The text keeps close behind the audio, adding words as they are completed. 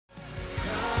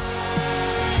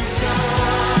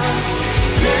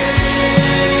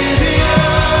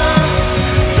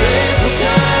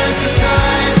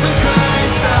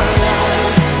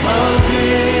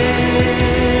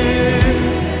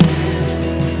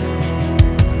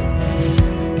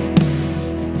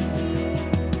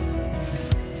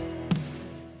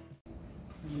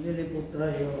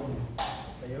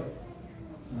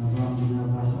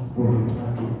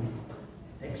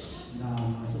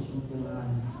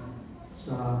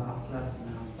sa aklat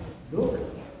ng Luke,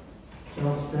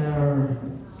 chapter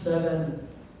 7,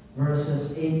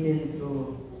 verses 18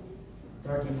 to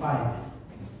 35.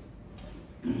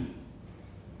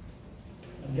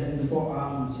 At ganito po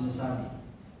ang sinasabi.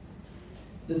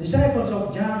 The disciples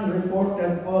of John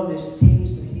reported all these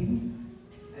things to him,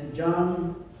 and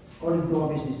John, calling two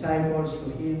of his disciples to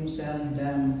him, sent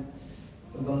them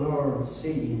to the Lord,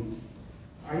 saying,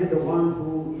 Are you the one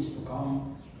who is to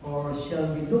come, or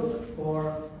shall we look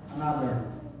for another?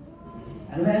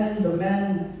 And when the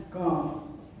men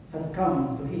had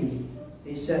come to him,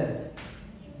 they said,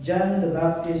 John the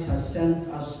Baptist has sent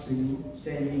us to you,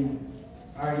 saying,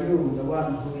 Are you the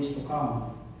one who is to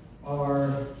come,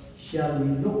 or shall we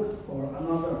look for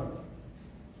another?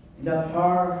 In that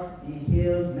hour he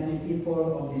healed many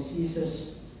people of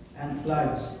diseases and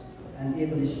plagues and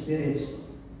evil spirits,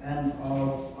 and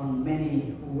on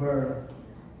many who were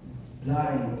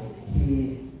blind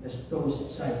he bestows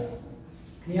sight.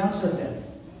 He answered them,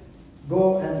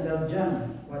 Go and tell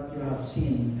John what you have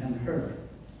seen and heard.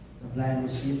 The blind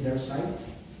receive their sight,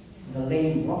 the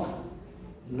lame walk,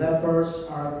 lepers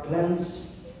are cleansed,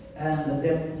 and the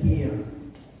deaf hear.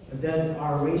 The dead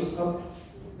are raised up,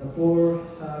 the poor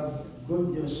have good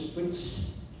news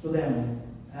preached to them,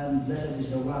 and blessed is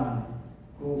the one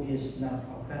who is not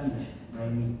offended by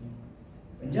me.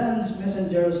 When John's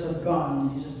messengers had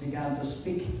gone, Jesus began to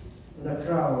speak to the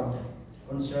crowd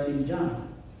concerning John.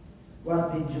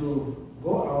 What did you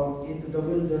go out into the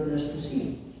wilderness to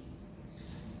see?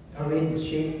 A reed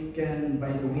shaken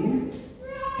by the wind?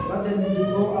 What then did you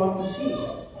go out to see?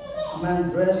 A man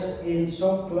dressed in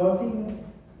soft clothing?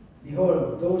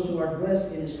 Behold, those who are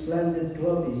dressed in splendid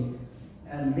clothing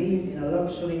and live in a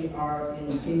luxury are in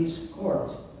the king's court.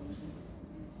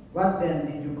 What then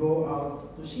did you go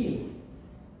out to see?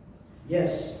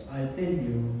 Yes, I tell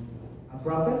you, a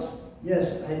prophet?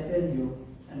 Yes, I tell you,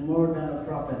 and more than a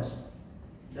prophet.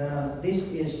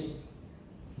 This is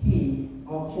he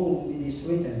of whom it is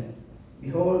written,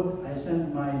 Behold, I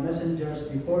send my messengers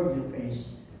before your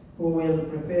face, who will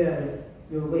prepare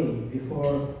your way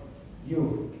before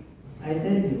you. I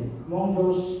tell you, among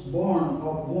those born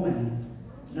of woman,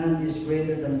 none is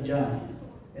greater than John,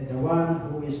 and the one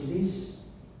who is least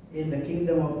in the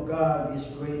kingdom of God is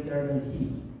greater than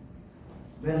he.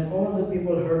 When all the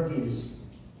people heard this,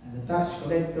 and the tax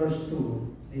collectors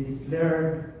too, they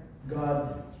declared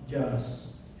God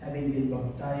just, having been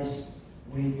baptized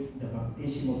with the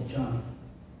baptism of John.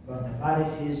 But the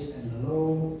Pharisees and the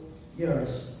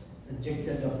lawyers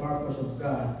rejected the purpose of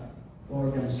God for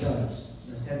themselves,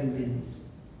 that having been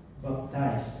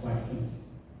baptized by him.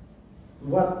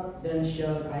 What then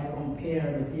shall I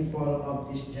compare the people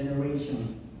of this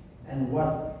generation, and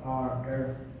what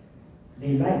are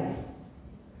they like?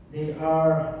 They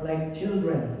are like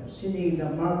children sitting in the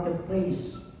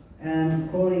marketplace and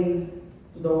calling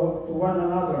to one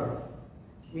another,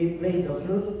 We played the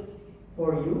flute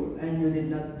for you, and you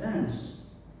did not dance.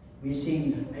 We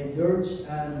sing a dirge,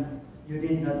 and you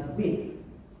did not weep.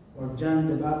 For John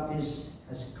the Baptist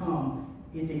has come,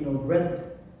 eating no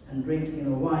bread and drinking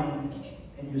no wine,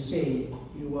 and you say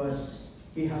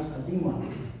he has a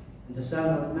demon. And the Son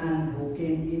of Man who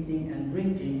came eating and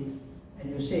drinking, and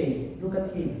you say, Look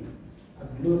at him, a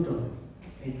glutton,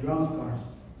 a drunkard,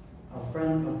 a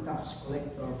friend of tax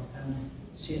collectors and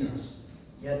sinners.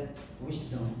 Yet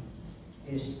wisdom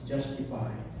is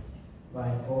justified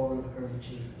by all her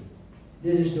children.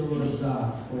 This is the word of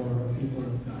God for the people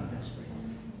of God. Let's pray.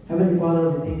 Heavenly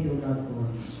Father, we thank you, God,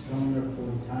 for this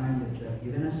wonderful time that you have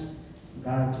given us.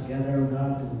 God, together,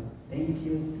 God, to thank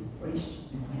you, to praise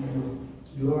you, to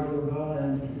glorify you, God,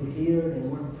 and to hear the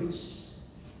word preached.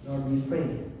 Lord, we pray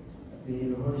that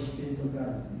the Holy Spirit of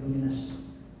God illumine us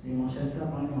sa iyong mga salita,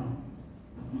 Panginoon,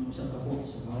 at mag-usap ka po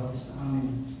sa bawat isa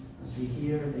amin as we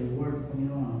hear the word,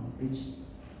 Panginoon, preached.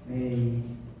 May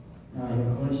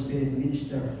your Holy Spirit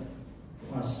minister to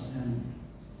us, and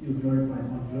you mag-glorify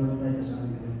ka sa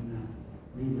aming kawin na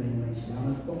libre na may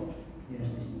salamat po. Yes,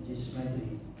 this is Jesus' mighty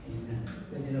name. Amen.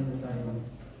 Pwede na po tayo.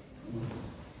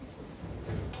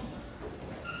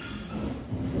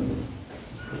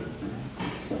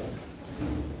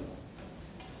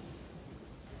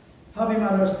 Happy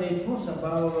Mother's Day po sa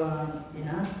bawat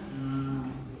ina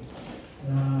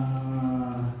na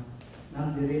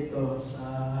nandirito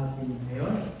sa atin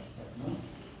ngayon. No?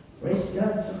 Praise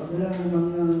God, sa kabilang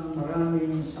mga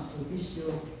maraming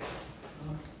sakripisyo,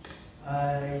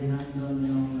 ay nandun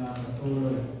yung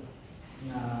patuloy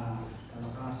na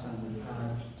kalakasan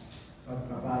at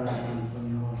pagpapala ng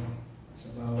Panginoon sa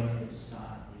bawat isa sa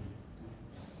atin.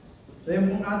 So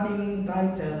yung ating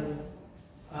title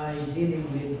ay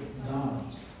Dealing with God.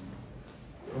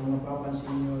 Kung mapapansin sa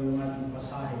inyo yung ating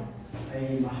pasahe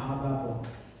ay mahaba po.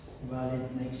 Balit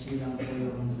naiksi lang po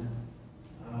yung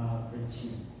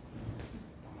preaching.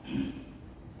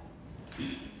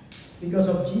 Because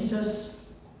of Jesus,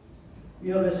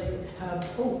 we always have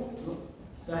hope. No?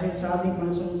 Dahil sa ating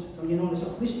Panginoon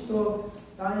sa Kristo,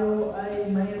 tayo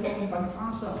ay mayroong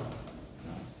pag-asa.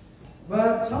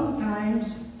 But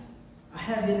sometimes, a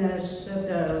heaviness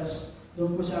settles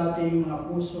doon po sa ating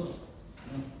mga puso.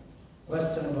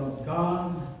 Question about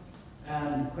God,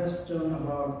 and question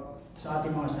about sa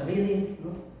ating mga sarili,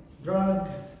 drag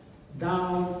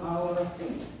down our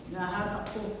faith. Nahatak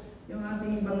po yung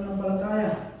ating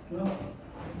pananampalataya.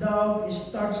 Doubt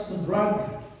starts to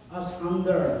drag us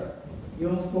under.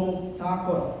 Yung pong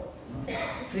takot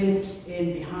creeps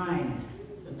in behind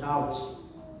the doubts.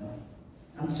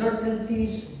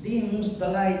 Uncertainties dims the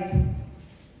light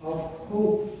of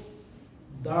hope.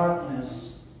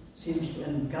 Darkness seems to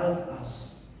engulf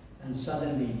us, and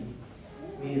suddenly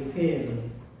we feel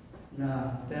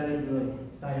na terribly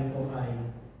tayo po ay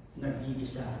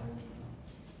nag-iisa.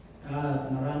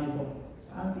 At marami po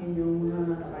sa atin yung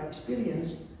mga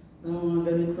naka-experience ng mga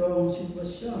ganitong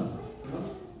sitwasyon.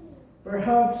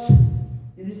 Perhaps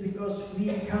it is because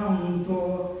we come to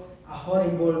a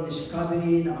horrible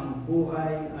discovery na ang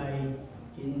buhay ay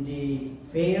hindi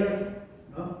fair.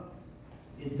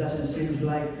 It doesn't seem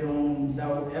like yung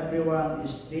daw everyone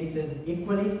is treated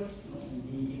equally.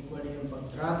 Hindi equally yung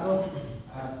pagtrato.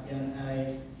 At yan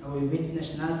ay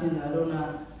nawi-witness natin, lalo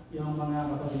na yung mga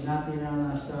kapatid natin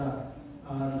na nasa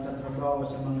nagtatrabaho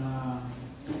sa mga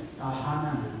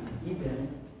tahanan,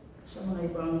 even sa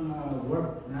mga ibang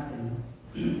work natin,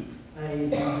 ay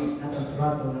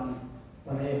natatrato ng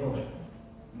pareho.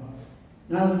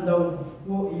 Nandun daw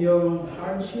po yung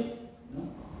hardship,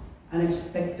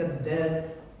 unexpected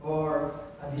death, or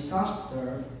a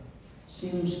disaster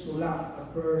seems to lack a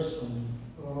person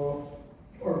or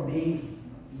being.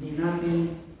 Hindi natin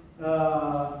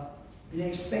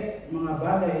in-expect mga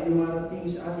bagay na dumarating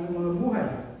sa ating mga buhay.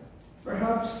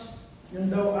 Perhaps,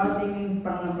 yun daw ating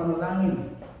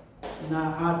panalangin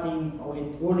na ating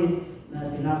paulit-ulit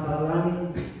na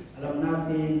pinapanalangin. Alam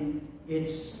natin,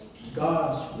 it's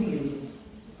God's will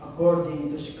according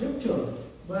to Scripture.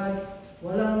 But,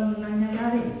 walang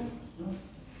nangyayari.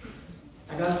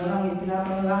 Tagal mo lang yung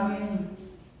pinapanalangin.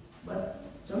 But,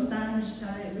 sometimes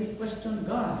we question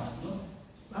God.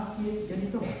 Bakit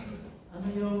ganito? Ano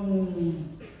yung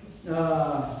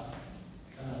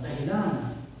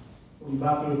dahilan kung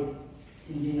bakit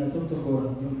hindi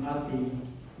natutugon yung ating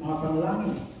mga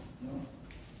panalangin?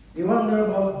 We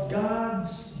wonder about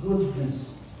God's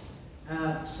goodness.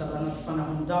 At sa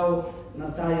panahon daw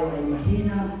na tayo ay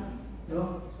mahina,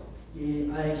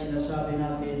 ay sinasabi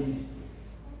natin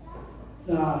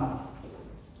na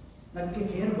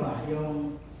nagkikare ba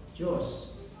yung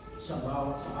Diyos sa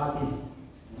atin?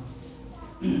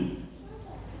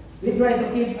 We try to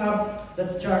keep up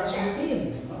the church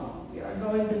routine. We are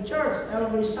going to church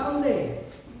every Sunday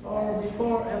or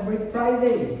before every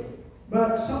Friday.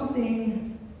 But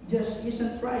something just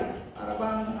isn't right. Para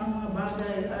bang ang mga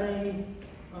bagay ay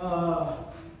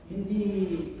hindi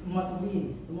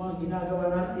matuwid. Yung mga ginagawa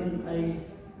natin ay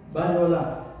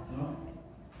balwala.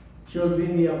 Should we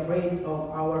be afraid of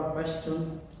our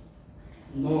question?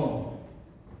 No.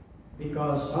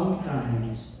 Because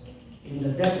sometimes, in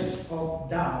the depths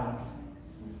of doubt,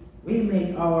 we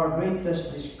make our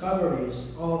greatest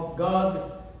discoveries of God's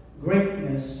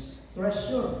greatness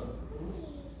treasure.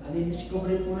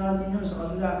 Nadi-discover po natin yun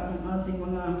sa kanila ng ating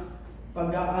mga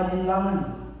pag-aalinlangan,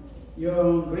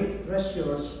 yung great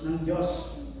treasures ng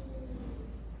Diyos.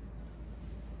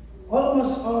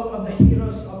 Almost all of the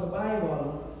heroes of the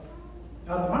Bible,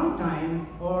 at one time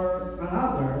or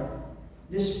another,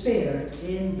 despaired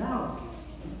in doubt.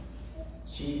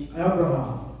 Si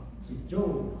Abraham, si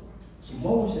Job, si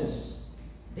Moses,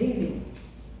 David,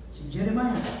 si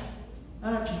Jeremiah,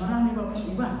 at marami pa pong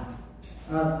iba.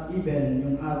 At even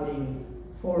yung ating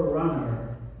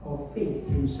forerunner of faith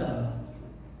himself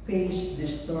faced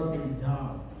disturbing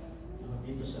doubt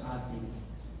dito sa ating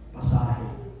pasahe.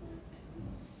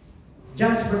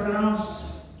 John's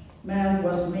pronouncement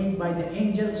was made by the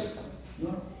angels.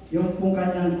 Yung pong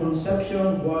kanyang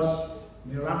conception was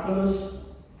miraculous.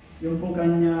 Yung pong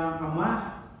kanyang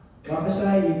ama,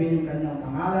 babasay, even yung kanyang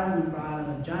pangalan, yung pangalan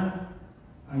ng John,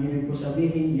 ang ibig po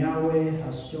sabihin, Yahweh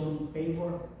has shown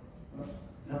favor.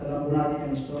 Natala po natin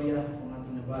ang istorya kung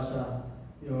ating nabasa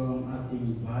yung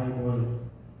ating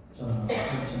Bible sa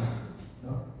Buksa.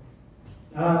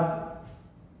 At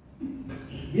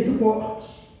dito po,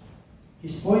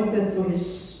 is pointed to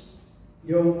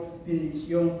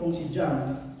yung pong si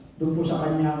John doon po sa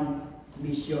kanyang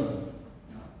mission.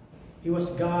 He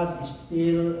was God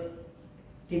still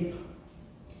tip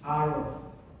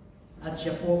arrow. At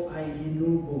siya po ay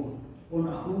hinubog o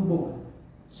nahubog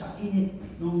sa init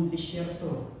ng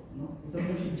disyerto. No? Ito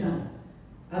po si John.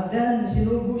 At then,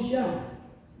 sinubo siya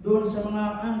doon sa mga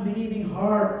unbelieving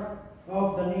heart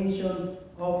of the nation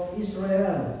of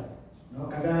Israel. No?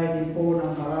 Kagaya din po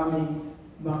ng maraming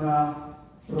mga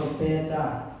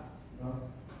propeta.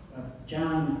 No? But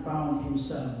John found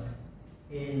himself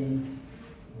in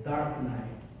dark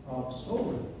night of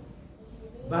soul.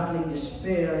 Battling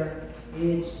despair,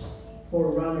 its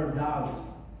forerunner doubt.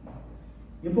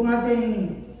 Yung pong ating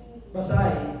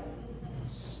basahin,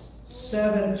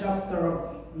 7th chapter of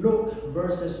Luke,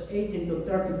 verses 18 to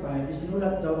 35,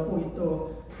 isinulat daw po ito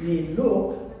ni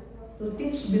Luke to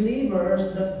teach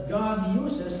believers that God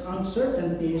uses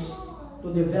uncertainties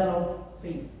to develop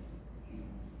faith.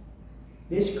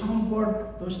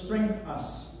 Discomfort to strengthen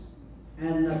us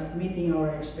and not meeting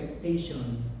our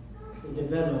expectation to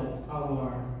develop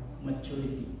our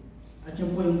maturity. At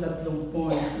yun po yung tatlong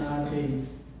points na ating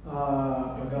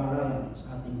pag-aaralan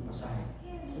sa ating pasahe.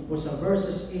 Yun po sa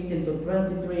verses 18 to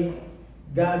 23,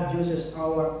 God uses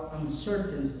our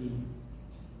uncertainty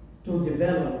to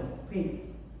develop faith.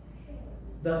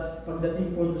 That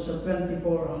pagdating po sa 24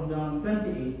 hanggang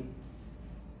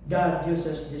 28, God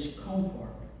uses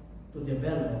discomfort to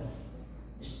develop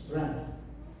strength.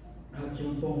 At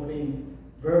yung pong huling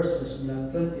verses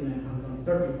mula 29 hanggang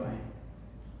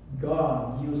 35,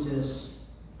 God uses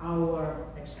our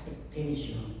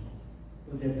expectation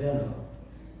to develop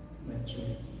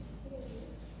maturity.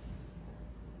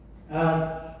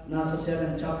 At nasa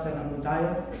 7th chapter na po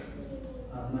tayo.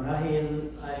 At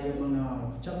marahil ay mga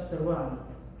chapter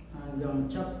 1 hanggang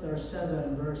chapter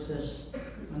 7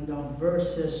 hanggang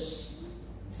verses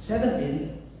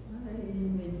 17 ay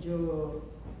medyo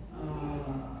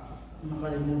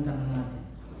makalimutan natin.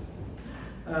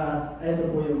 Ito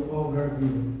po yung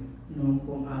overview nung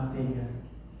pong ating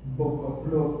Book of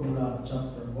Luke mula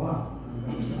chapter 1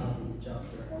 hanggang sa ating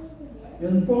chapter.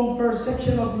 Yun pong first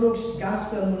section of Luke's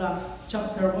Gospel mula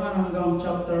chapter 1 hanggang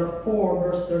chapter 4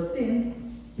 verse 13,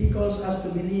 he calls us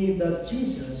to believe that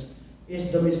Jesus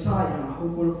is the Messiah who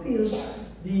fulfills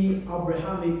the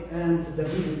Abrahamic and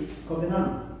Davidic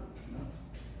covenant.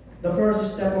 The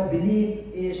first step of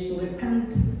belief is to repent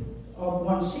of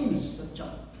one's sins,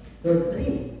 chapter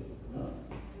 3,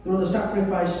 through the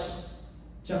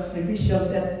sacrificial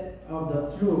death of the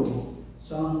true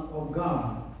Son of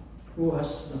God, who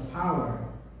has the power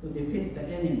to defeat the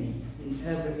enemy in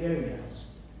every area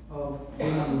of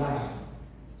human life.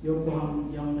 Yung po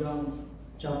hanggang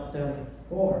chapter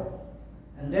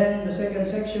 4. And then the second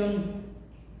section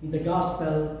in the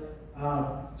Gospel,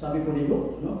 sabi po ni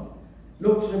Luke, no?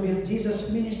 Luke revealed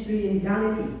Jesus' ministry in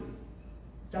Galilee.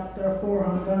 Chapter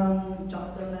 4 hanggang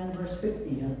chapter 9 verse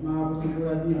 50 at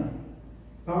makakutulad niyo.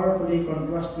 Powerfully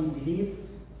contrasting belief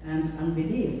and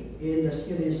unbelief in a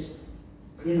series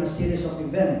of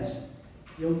events.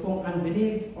 Yung pong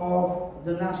unbelief of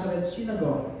the Nazareth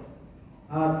synagogue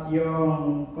at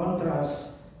yung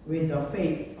contrast with the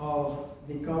faith of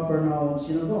the Capernaum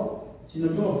synagogue.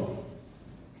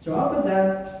 So after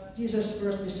that, Jesus'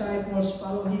 first disciples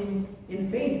follow him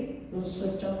in faith. It's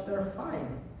chapter 5.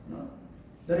 No?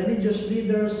 The religious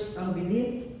leaders'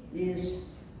 unbelief is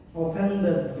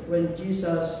offended when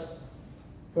Jesus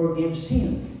forgives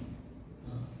him.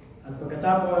 At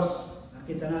pagkatapos,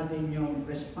 nakita natin yung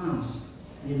response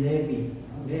ni Levi.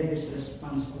 Levi's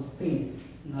response of faith.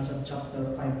 Nasa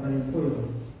chapter 5 pa rin po yun.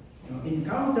 In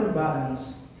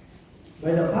counterbalance,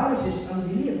 by the Pharisees'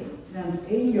 unbelief and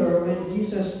anger when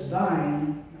Jesus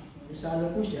died,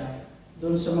 isalo po siya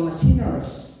doon sa mga sinners.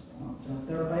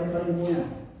 Chapter 5 pa rin po yan.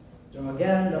 So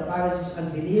again, the Pharisees'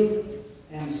 unbelief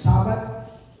and Sabbath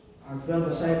are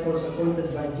 12 disciples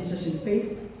appointed by Jesus in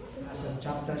faith. Nasa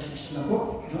chapter 6 na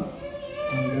po. No?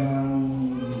 Hanggang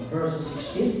verse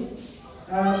 16.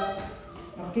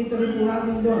 Nakita rin po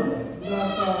natin doon. Mula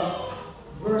sa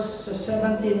verse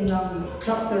 17 ng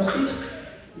chapter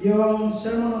 6, yung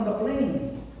Sermon on the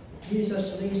Plain.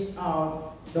 Jesus lays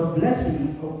out the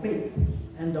blessing of faith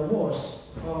and the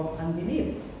woes of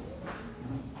unbelief.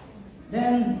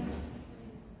 Then,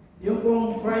 yung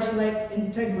pong Christ-like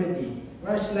integrity,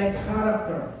 Christ-like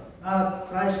character, at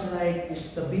Christ-like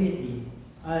stability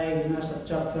ay nasa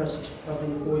chapter 6 pa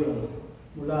rin po yun,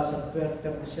 mula sa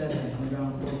 37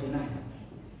 hanggang 49.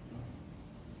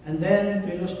 And then, to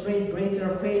illustrate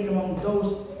greater faith among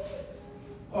those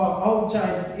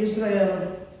outside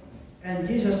Israel and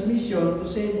Jesus' mission to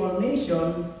save all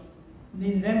nations,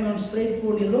 ni-demonstrate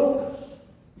po ni Luke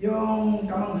yung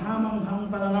kamanghamanghang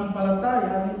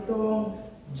pananampalataya nitong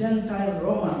Gentile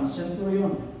Roman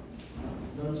centurion.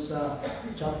 doon sa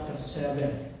chapter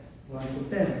 7, 1 to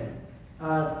 10.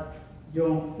 At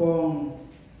yung pong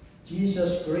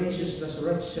Jesus' gracious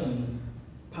resurrection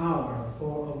power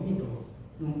for a widow,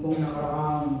 nung pong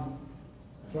nakaraang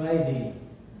Friday,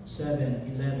 7,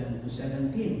 11 to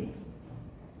 17.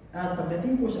 At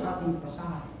pagdating po sa ating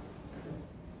pasahe,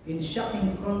 in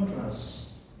shocking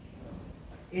contrast,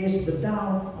 is the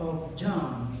doubt of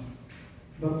John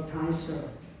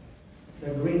Baptizer,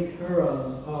 the great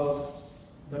herald of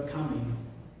the coming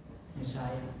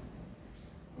Messiah.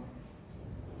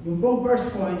 Yung pong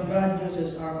first point, God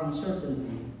uses our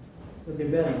uncertainty to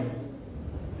develop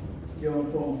yung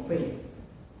pong faith.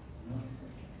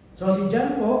 So si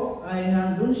John po ay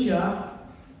nandun siya,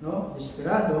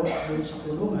 desperado, dun sa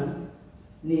kulungan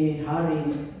ni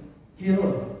Hari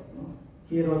Quiroz,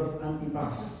 Quiroz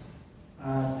Antipas.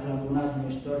 At alam po natin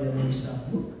yung istorya ng sa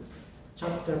Luke,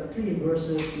 chapter 3,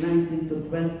 verses 19 to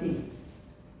 20.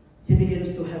 He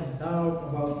begins to have doubt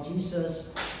about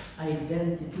Jesus'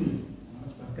 identity.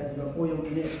 Pagkat iba po yung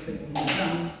ina-expect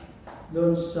niya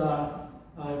doon sa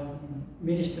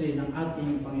ministry ng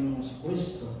ating Panginoong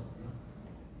Kristo.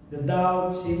 The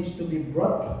doubt seems to be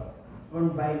brought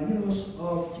on by news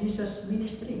of Jesus'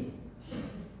 ministry.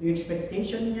 Yung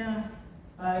expectation niya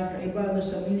ay kaiba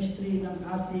sa ministry ng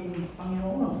ating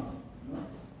Panginoon.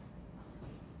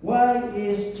 Why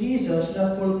is Jesus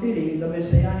not fulfilling the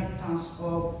messianic task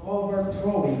of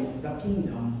overthrowing the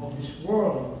kingdom of this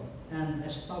world and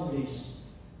establish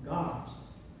God's?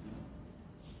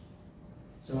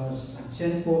 So,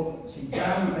 aksyon po si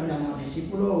John, kanyang mga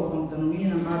disipulo, upang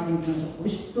tanungin ang ating Panginoon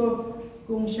Kristo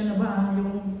kung siya na ba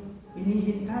yung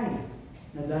hinihintay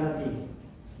na darating.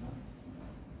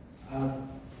 At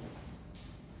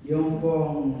yung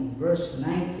pong verse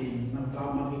 19,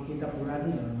 makikita po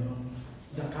natin yung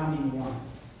the coming one.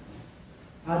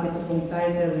 At ito pong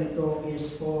title nito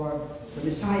is for the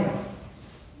Messiah.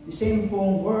 The same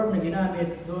pong word na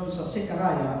ginamit doon sa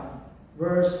Zechariah,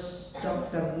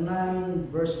 chapter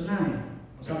 9, verse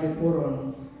 9. Sabi po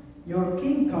ron, your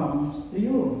king comes to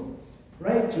you,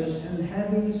 righteous and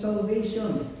having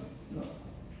salvation.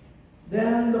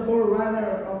 Then the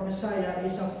forerunner of Messiah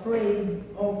is afraid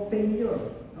of failure.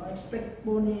 Expect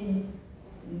po ni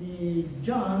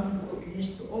John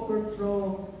is to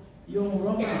overthrow yung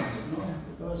Romans,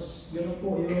 because gano'n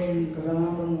po yung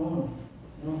kaganapan noon.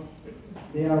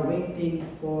 They are waiting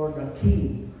for the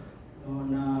king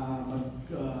na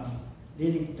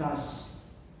magliligtas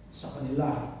sa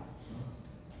kanila.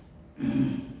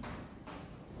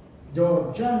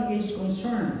 John is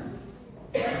concerned.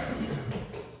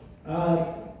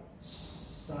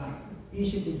 Sa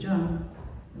isip ni John,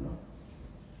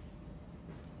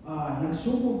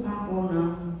 nagsubo pa ako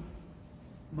ng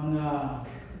mga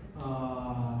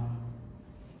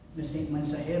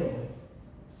mensahero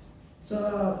sa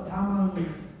tamang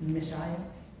Messiah.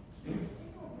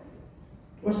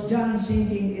 Was John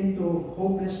sinking into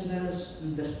hopelessness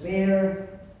and despair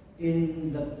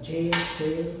in the jail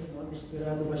cell?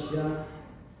 Desperado ba siya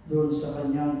doon sa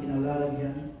kanyang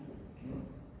kinalalagyan?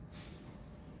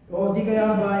 O di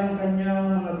kaya ba yung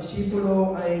kanyang mga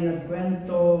disipulo ay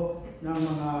nagkwento ng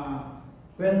mga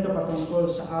kwento patungkol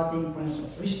sa ating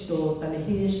Panginoong Kristo,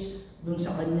 talihis doon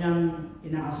sa kanyang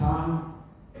inaasahan?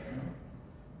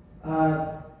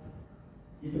 At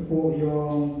ito po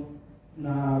yung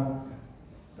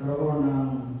nagkaroon ng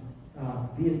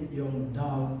build yung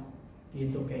doubt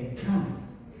dito kay John.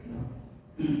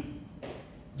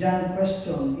 John's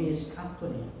question is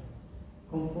actually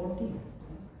comforting.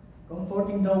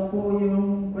 Comforting daw po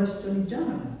yung question ni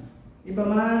John. If a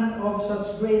man of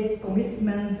such great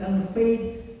commitment and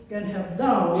faith can have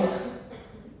doubts,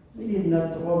 we need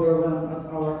not to overwhelm at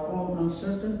our own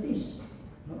uncertainties.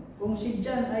 Kung si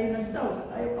John ay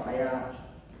nag-doubt, ay pa kaya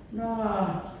na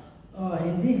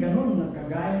hindi ganun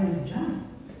nagkagaya ni John.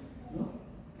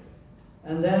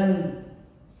 And then,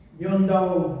 yung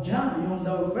daw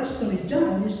question ni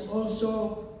John is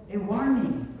also a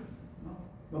warning.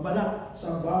 Babalak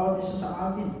sa bawat isa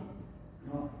sa atin.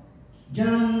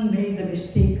 John made the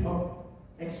mistake of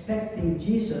expecting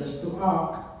Jesus to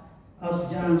act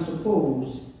as John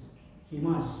supposed he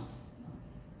must.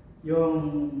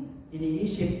 Yung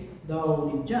iniisip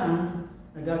daw ni John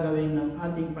na gagawin ng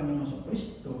ating Panginoong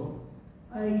Kristo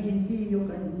ay hindi yung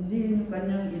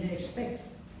kanyang ine-expect.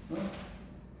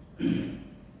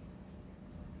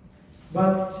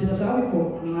 But sinasabi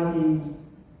po ng ating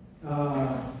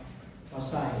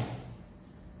pasahe,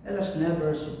 let us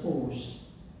never suppose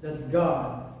that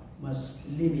God must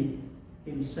limit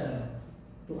Himself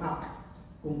to act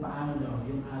kung paano daw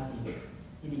yung ating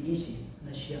iniisip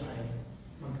na siya ay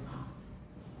mag-act.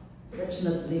 Let's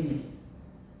not limit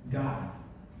God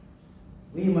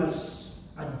we must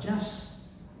adjust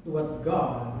to what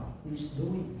God is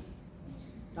doing.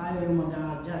 Tayo yung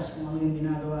mag-a-adjust kung ano yung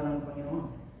ginagawa ng Panginoon.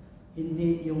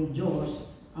 Hindi yung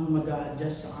Diyos ang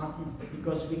mag-a-adjust sa atin.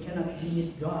 Because we cannot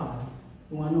limit God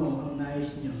kung ano ang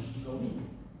nais niya gawin.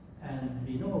 And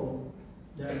we know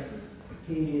that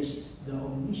He is the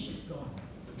omniscient God.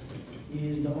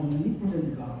 He is the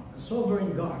omnipotent God, a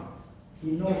sovereign God.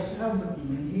 He knows everything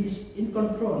and He is in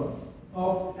control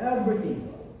of everything.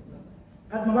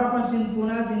 At mapapansin po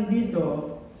natin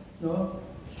dito, no,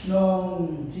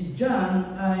 nung si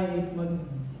John ay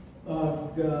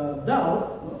mag-doubt,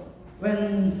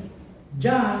 when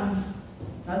John,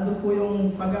 nandun po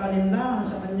yung pag-aalinlangan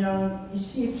sa kanyang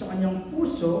isip, sa kanyang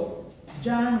puso,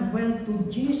 John went to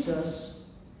Jesus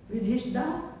with his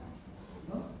doubt.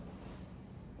 No?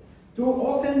 Too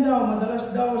often daw,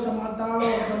 madalas daw sa mga tao,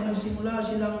 kapag nagsimula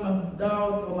silang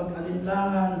mag-doubt o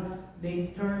mag-alinlangan,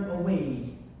 they turn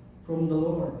away from the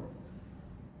Lord.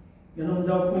 Ganun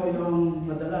daw po yung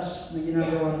madalas na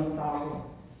ginagawa ng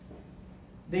tao.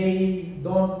 They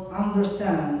don't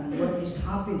understand what is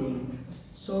happening.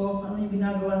 So, ano yung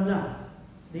ginagawa nila?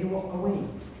 They walk away.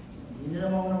 Hindi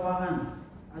nila maunawaan.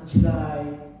 At sila ay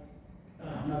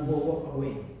nag-walk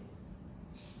away.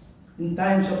 In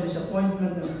times of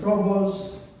disappointment and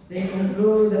troubles, they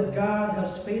conclude that God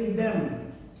has failed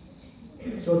them.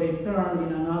 So they turn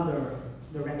in another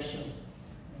direction.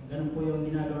 Ganun po yung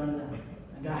ginagawa nila.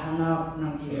 Naghahanap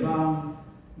ng ibang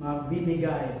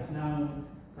magbibigay ng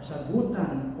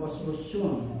kasagutan o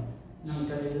solusyon ng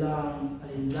kanilang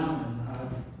alinlangan at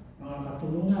mga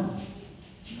katulungan.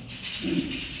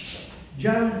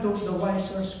 John took the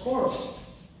wiser course.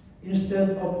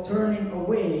 Instead of turning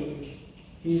away,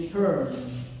 he turned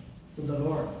to the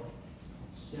Lord.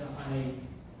 Siya ay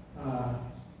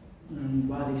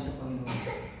nanbalik sa Panginoon.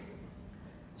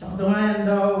 Sa katunayan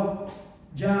daw,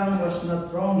 John was not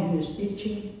wrong in his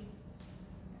teaching.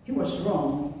 He was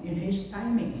wrong in his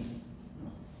timing.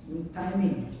 Yung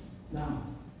timing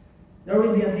lang. There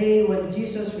will be a day when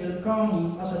Jesus will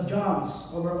come as a judge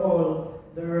over all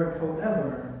the earth.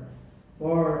 However,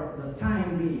 for the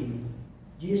time being,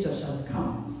 Jesus had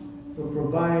come to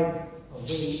provide a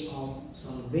way of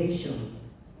salvation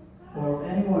for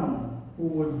anyone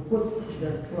who would put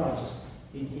their trust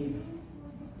in Him.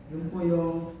 Yun po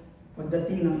yung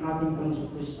pagdating ng ating Panginoon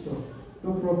Kristo, to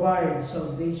provide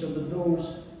salvation to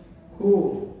those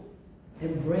who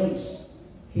embrace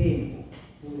Him,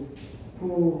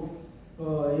 who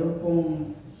yung pong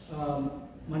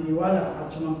maniwala at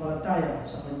sumampalataya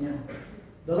sa Kanya.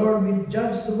 The Lord will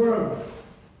judge the world,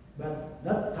 but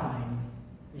that time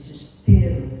is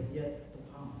still yet to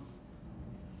come.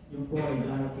 Yung po ay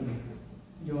darating,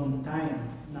 yung time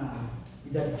na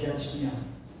i-judge niya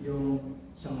yung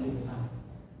sanglibutan.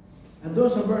 And doon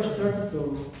sa verse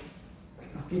 32,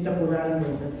 nakita po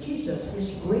natin that Jesus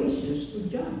is gracious to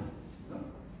John.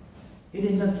 He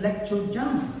did not lecture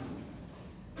John.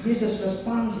 Jesus'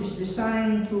 response is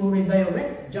designed to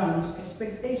redirect John's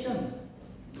expectation.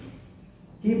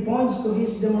 He points to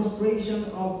his demonstration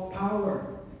of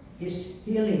power, his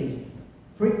healing,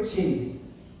 preaching,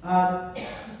 at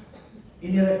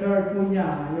inirefer po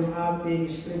niya yung ating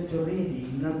scripture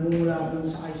reading na nagmumula dun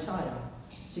sa Isaiah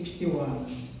 61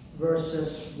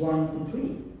 verses 1 to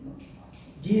 3.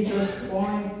 Jesus'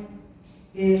 point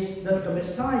is that the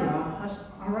Messiah has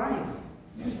arrived.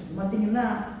 Dumating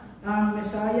na ang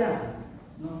Messiah.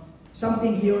 No?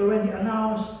 Something he already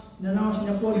announced. Announced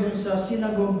niya po dun sa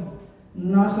synagogue,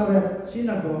 Nazareth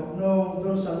synagogue, no,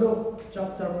 dun sa Luke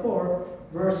chapter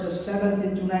 4 verses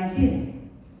 17 to 19.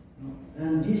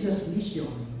 And Jesus' mission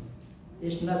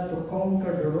is not to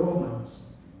conquer the Romans,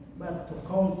 but to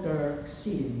conquer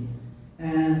sin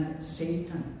and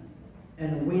Satan,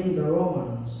 and win the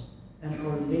Romans and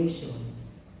our nation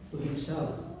to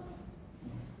himself.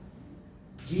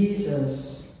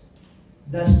 Jesus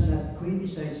does not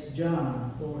criticize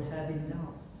John for having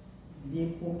doubt.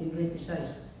 Hindi po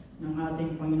in-criticize ng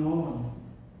ating Panginoon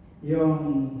yung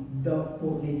doubt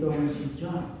po nitong si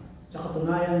John. Sa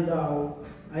katunayan daw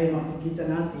ay makikita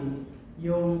natin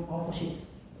yung opposite.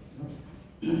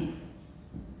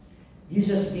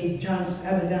 Jesus gave John's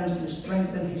evidence to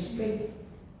strengthen his faith.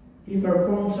 He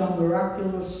performed some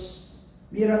miraculous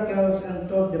miracles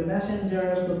and told the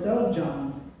messengers to tell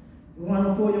John kung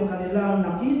ano po yung kanilang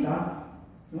nakita.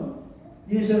 No?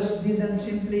 Jesus didn't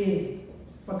simply,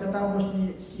 pagkatapos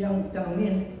siyang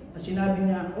tanungin, sinabi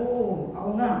niya, oo,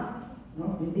 ako nga.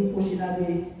 No? Hindi po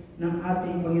sinabi ng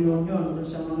ating Panginoon yun dun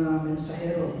sa mga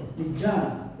mensahero ni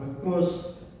John,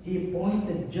 because he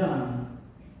pointed John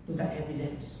to the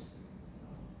evidence.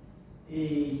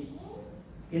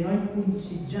 Pinoint po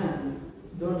si John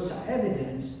doon sa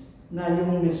evidence na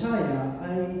yung Messiah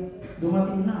ay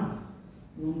dumating na.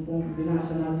 Yung kung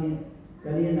binasa natin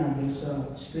kanina doon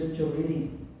sa scripture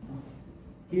reading.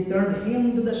 He turned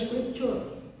him to the scripture.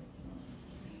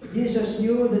 Jesus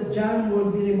knew that John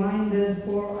will be reminded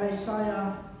for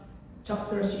Isaiah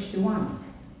chapter 61.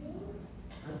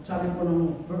 At sabi po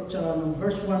ng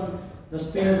verse 1, the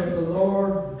Spirit of the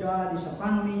Lord God is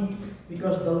upon me,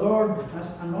 because the Lord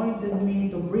has anointed me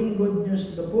to bring good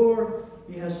news to the poor.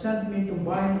 He has sent me to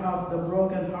bind up the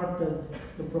brokenhearted,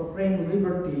 to proclaim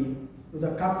liberty to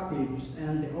the captives,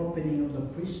 and the opening of the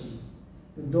prison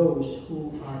to those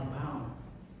who are bound.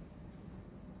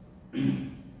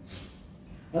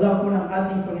 Alam po ng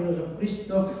ating Panginoon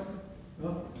Kristo,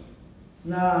 no,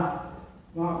 na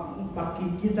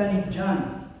makikita ni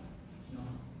John, no,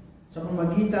 sa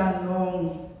pamagitan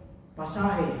ng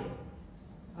pasahe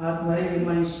at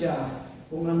maririman siya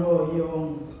kung ano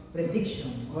yung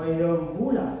prediction o yung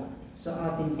hula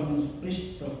sa ating Panginoon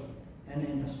Kristo. And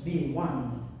in SB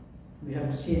 1, we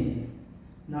have seen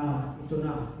na ito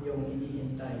na yung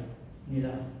hinihintay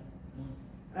nila.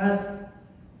 At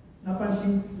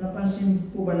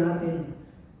napansin po ba natin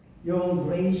yung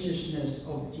graciousness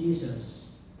of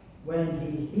Jesus when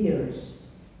He hears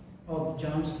of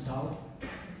John's doubt?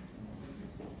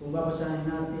 Kung babasahin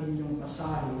natin yung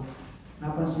pasahe,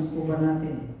 napansin po ba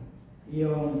natin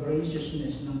yung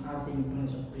graciousness ng ating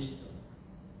Panginoon Kristo?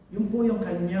 Yun po yung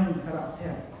kanyang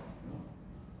karakter.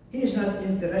 He is not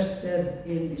interested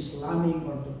in Islamic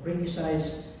or to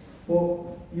criticize po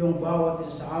yung bawat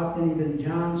isa sa atin, even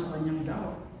John, sa kanyang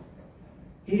doubt.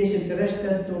 He is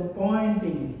interested to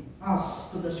pointing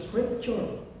us to the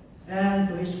scripture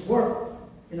and to His work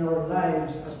in our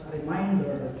lives as a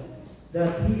reminder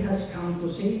that He has come to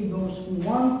save those who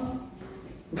want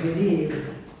to believe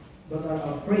but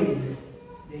are afraid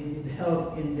they need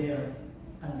help in their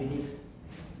unbelief.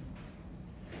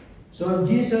 So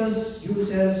Jesus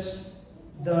uses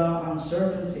the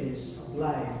uncertainties of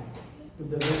life to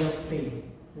develop faith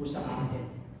po sa atin.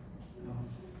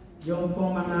 Yung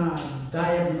pong mga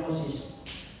diagnosis,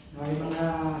 yung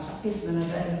mga sakit na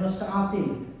na-diagnose sa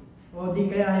atin, o di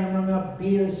kaya yung mga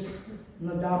bills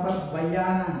na dapat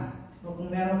bayaran, o kung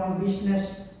meron kang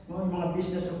business, o yung mga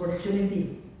business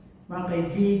opportunity, mga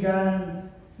kaibigan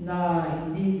na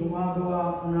hindi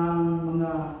gumagawa ng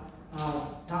mga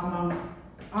tamang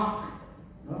act,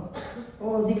 no?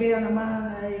 O di kaya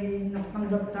naman ay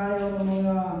nakatanggap tayo ng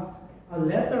mga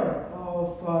letter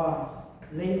of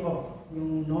layoff,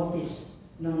 yung notice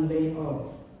ng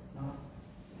layoff. No?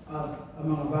 At ang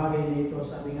mga bagay nito,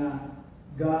 sabi nga,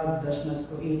 God does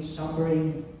not create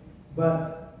suffering,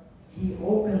 but He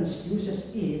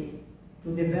uses it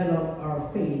to develop our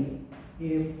faith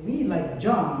if we, like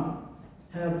John,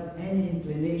 have any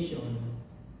inclination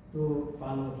to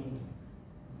follow Him.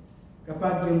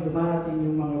 Kapag yung dumarating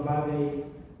yung mga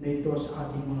bagay na ito sa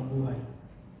ating mga buhay,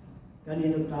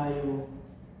 kanino tayo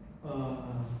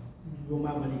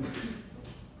bumabalik?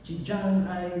 Si John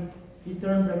ay, he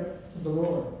turned back to the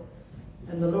Lord.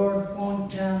 And the Lord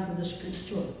pointed John to the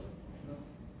scripture.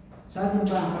 Sa atin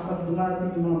ba, kapag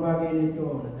dumarating yung mga bagay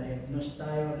nito, na-diagnose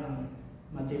tayo ng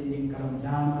matinding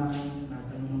karamdaman,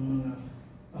 natin ng mga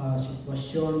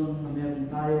sitwasyon na meron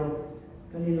tayo,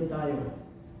 kanino tayo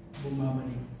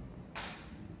bumabalik?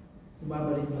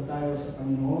 Bumabalik ba tayo sa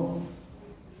Panginoon?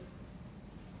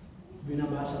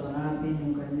 Binabasa ba natin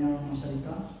yung kanyang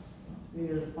salita? We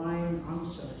will find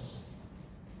answers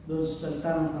doon sa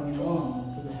salita ng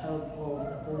Panginoon to the help of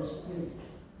the Holy Spirit.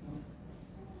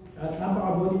 At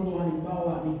napakabuti po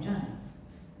halimbawa ni John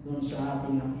doon sa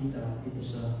ating nakita dito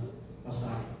sa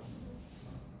pasahe.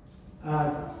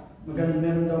 At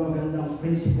meron daw magandang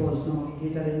principles na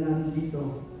makikita rin natin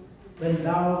dito.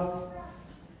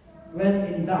 When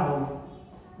in doubt,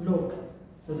 look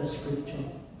to the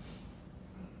scripture.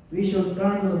 We should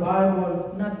turn to the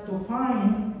Bible not to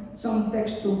find some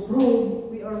text to prove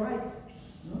we are right.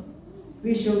 No?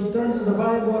 We should turn to the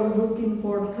Bible looking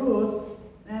for truth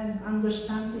and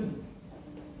understanding.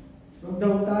 Huwag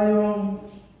daw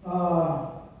tayong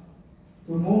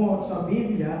tumungo sa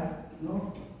Biblia,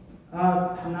 no?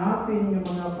 At hanapin yung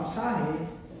mga pasahe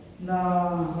na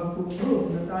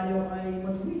magpuprove na tayo ay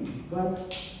matuwid.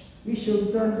 But we should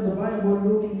turn to the Bible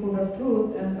looking for the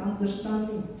truth and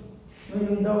understanding. So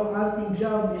yung daw ating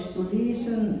job is to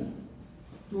listen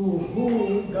to who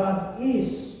God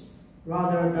is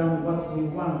rather than what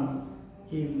we want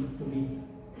Him to be.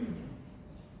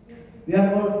 We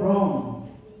are all prone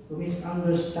to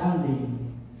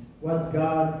misunderstanding what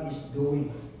God is doing.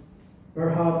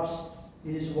 Perhaps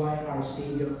this is why our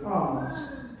Savior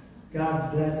asks,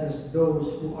 God blesses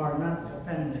those who are not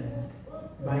offended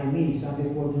by me. Sabi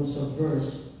po dun sa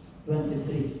verse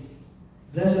 23.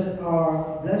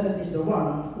 Blessed is the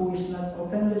one who is not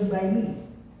offended by me.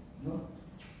 No?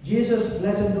 Jesus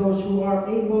blessed those who are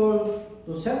able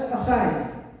to set aside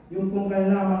yung kung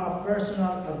kanilang mga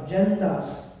personal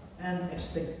agendas and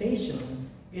expectation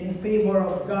in favor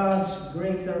of God's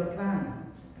greater plan.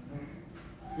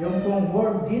 Yung pong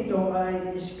word dito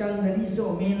ay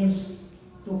scandalizo, means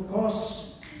to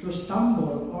cause to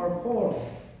stumble or fall.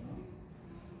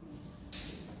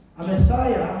 A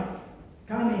Messiah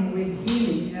coming with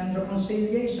healing and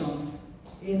reconciliation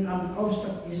in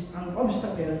is an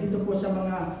obstacle dito po sa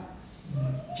mga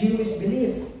Jewish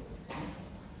belief.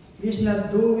 He's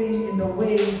not doing in the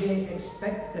way they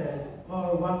expected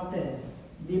or wanted.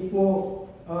 Di po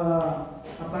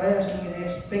parehas yung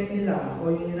in-expect nila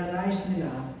o yung ninanais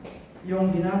nila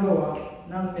yung ginagawa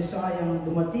ng Messiah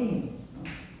dumating.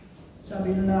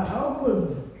 Sabi nila, how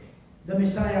could the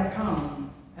Messiah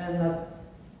come and not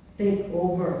take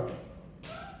over?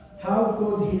 How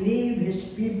could he leave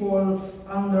his people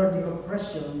under the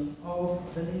oppression of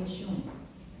the nation?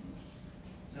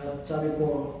 At sabi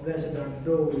po, blessed are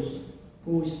those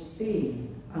who stay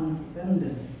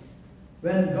unoffended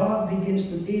when God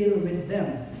begins to deal with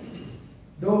them,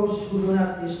 those who do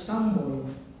not stumble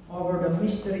over the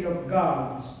mystery of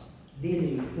God's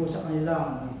dealing po sa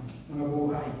kanilang mga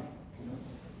buhay.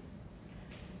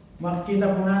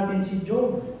 Makikita po natin si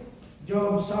Job.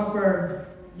 Job suffered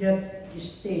yet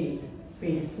stayed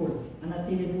faithful.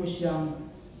 Nanatili po siyang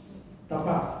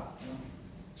tapat.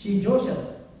 Si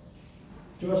Joseph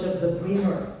the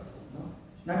dreamer,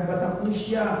 nagbata po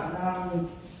siya ng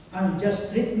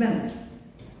unjust treatment.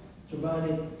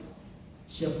 Subalit,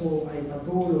 siya po ay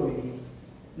patuloy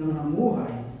na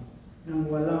namuhay ng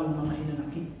walang mga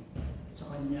hinanakit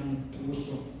sa kanyang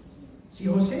puso.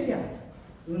 Si Hosea,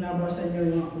 yung nabasa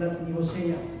niyo yung aklat ni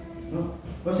Hosea. No?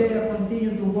 Hosea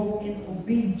continued to walk in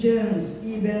obedience,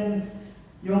 even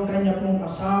yung kanya pong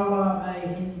asawa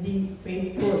ay hindi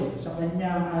faithful sa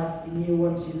kanya at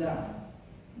iniwan sila.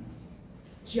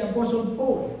 Si Apostle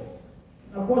Paul.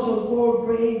 Apostle Paul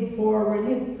prayed for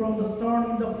relief from the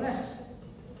thorn in the flesh,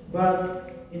 but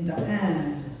in the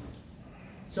end,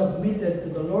 submitted to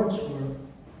the Lord's work.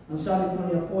 Ang sabi po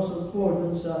ni Apostle Paul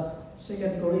dun sa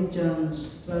 2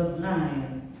 Corinthians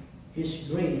 12:9,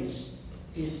 His grace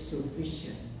is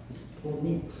sufficient for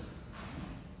me.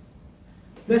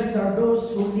 Blessed are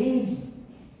those who live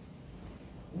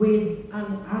with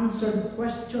an unanswered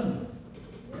question,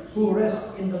 who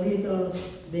rest in the little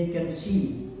they can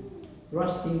see,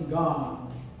 trusting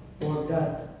God for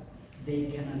that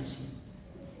they cannot see.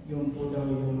 Yung po daw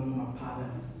yung mga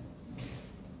mapalan.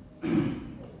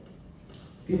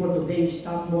 People today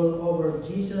stumble over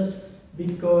Jesus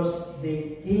because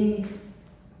they think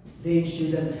they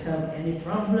shouldn't have any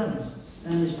problems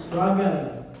and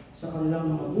struggle sa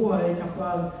kanilang mga buhay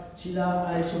kapag sila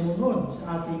ay sumunod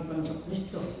sa ating Panginoong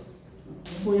Kristo.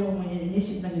 Ito po yung may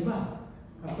inisip ng iba.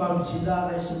 Kapag sila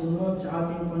ay sumunod sa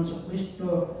ating Panginoong Kristo,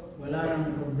 wala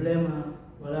nang problema,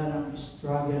 wala nang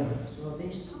struggle. So they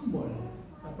stumble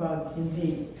kapag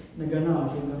hindi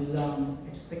naganap yung kanilang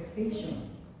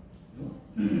expectation.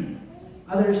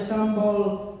 Others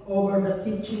stumble over the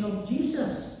teaching of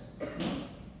Jesus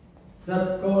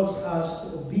that calls us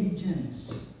to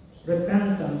obedience,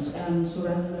 repentance, and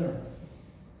surrender.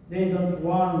 They don't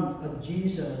want a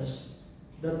Jesus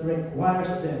that requires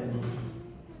them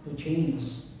to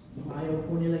change. Ayaw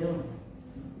po nila yun.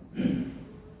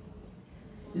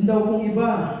 Yun daw pong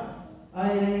iba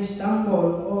ay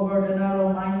na-stumble over the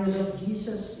narrow-minded of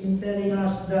Jesus in telling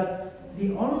us that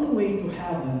the only way to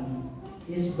heaven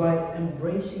is by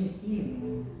embracing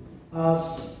Him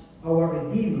as our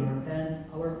Redeemer and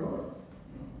our Lord.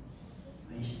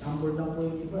 Na-stumble lang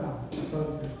po yung iba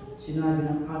kapag sinabi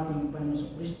ng ating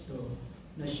Panginoong Kristo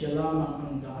na siya lamang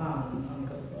ang daan, ang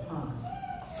katotohanan,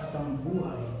 at ang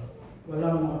buhay.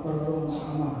 Walang makaparoon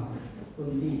sa Ama,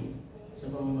 kundi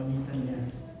sa pamamagitan niya.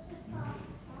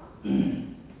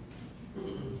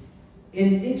 In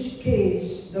each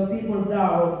case, the people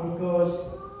doubt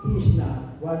because He is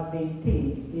not what they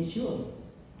think He should.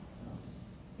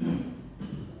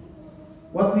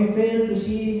 What we fail to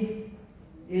see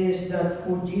is that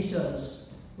who Jesus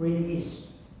really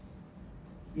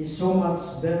is so much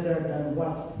better than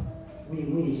what we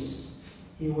wish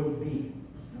He would be.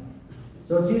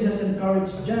 So Jesus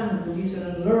encouraged John to listen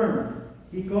and learn.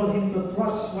 He called him to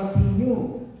trust what he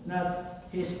knew, not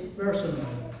his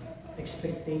personal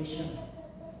expectation.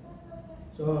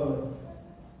 So,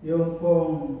 yung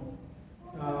pong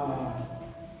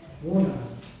una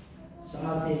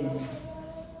sa atin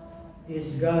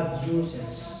is God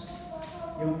uses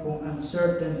yung pong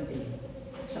uncertainty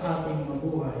sa ating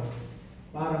mabuhay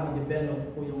para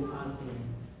ma-develop po yung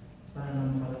ating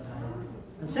pananampalataya.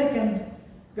 And second,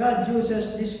 God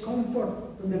uses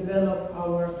discomfort to develop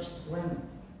our strength.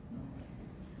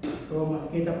 So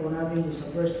makikita po natin sa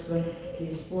verse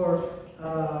 24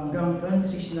 hanggang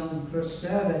 26 ng verse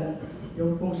 7,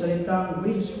 yung pong salitang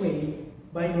wind sway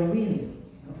by the wind.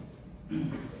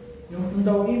 Yung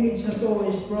daw image na to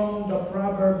is from the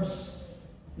Proverbs,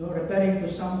 referring to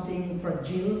something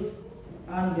fragile,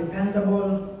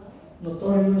 undependable,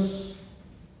 notoriously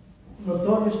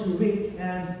weak,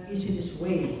 and easily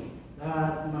swayed.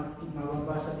 At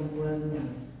mababasa din po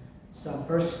niyan sa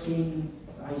 1 King,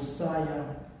 sa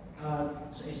Isaiah, at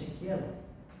sa Exequiel.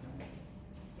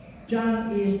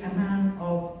 John is a man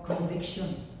of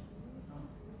conviction,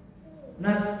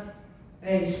 not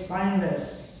a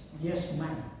spineless yes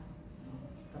man.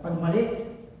 Kapag mali,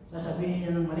 sasabihin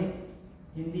niya ng mali.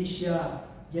 Hindi siya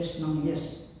yes ng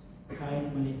yes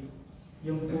kahit mali.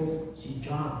 Yung po si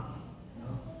John.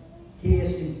 He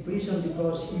is in prison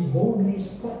because he boldly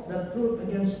spoke the truth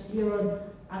against Quiroz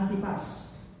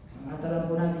Antipas. At alam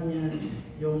po natin yan,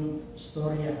 yung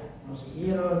storya. Si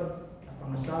Quiroz, ang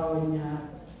pangasawa niya,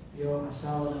 yung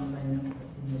asawa ng kanyang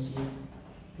kapatid na si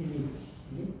Philip.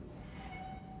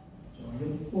 So,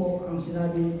 yun po ang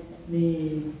sinabi ni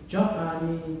John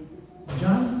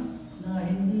na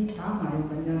hindi tama yung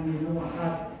kanyang ginawa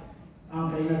at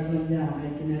ang kinatnan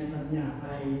niya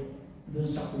ay doon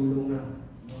sa kulungan.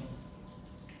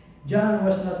 John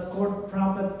was not court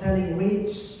prophet telling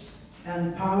rich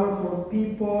and powerful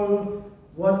people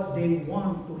what they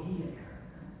want to hear.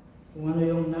 Kung ano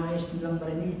yung nais nilang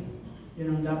marinig,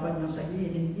 yun ang dapat niyang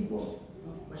sabihin. Hindi po.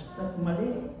 Basta't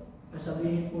mali.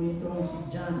 Kasabihin po ito si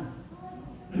John.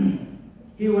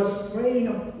 He was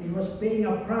paying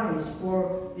a price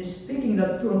for speaking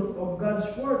the truth of God's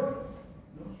word.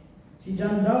 Si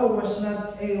John daw was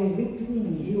not a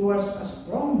weakling. He was a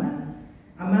strong man,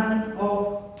 a man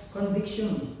of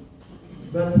conviction.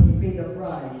 But he paid a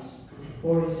price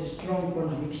for his strong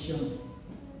conviction.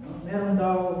 Meron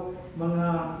daw mga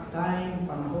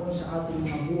panahon sa ating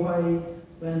mga buhay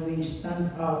when we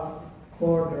stand up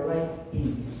for the right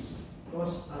things.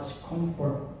 Cause us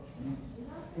comfort.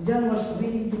 And John was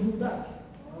willing to do that.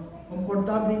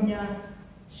 Komportable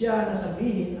siya na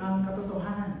sabihin ang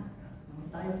katotohanan.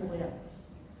 Tayo po kaya,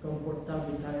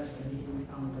 komportable tayo sabihin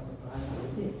ang katotohanan.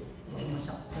 Hindi.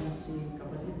 Masaktan si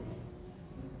kapatid.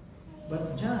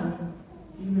 But John,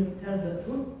 he will tell the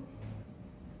truth.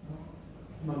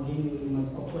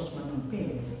 Mag-focus man ng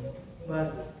pain,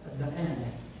 but at the end,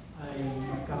 ay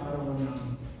magkakaroon ng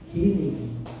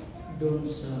healing doon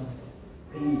sa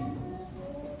pain.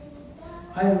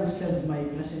 I will send my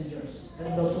messengers.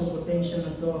 At daw itong potential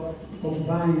na ito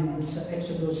combined doon sa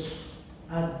Exodus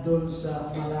at doon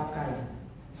sa Malakay.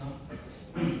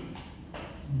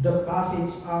 The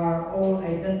passages are all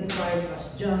identified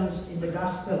as John's in the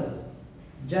Gospel.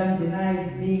 John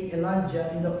denied being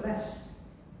Elijah in the flesh.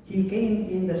 He came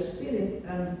in the spirit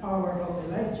and power of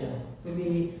Elijah to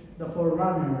be the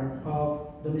forerunner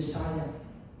of the Messiah.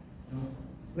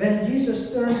 When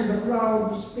Jesus turned to the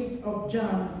crowd to speak of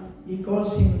John, he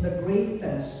calls him the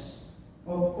greatest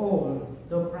of all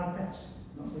the prophets.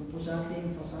 Ito sa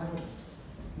ating pasahe.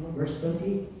 Verse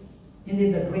 28.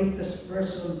 Hindi the greatest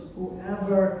person who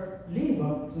ever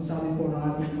lived, sasabi po ng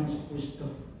ating Panginoon Kristo,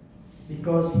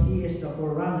 because he is the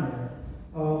forerunner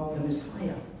of the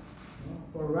Messiah.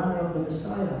 Forerunner of the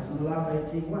Messiah, sa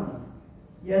Malakay 3:1.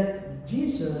 Yet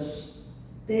Jesus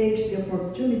takes the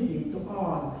opportunity to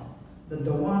add that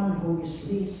the one who is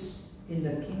least in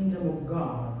the kingdom of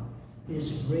God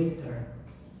is greater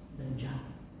than John.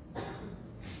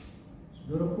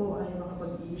 Siguro po ay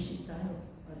makapag-iisip tayo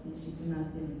at isipin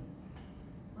natin,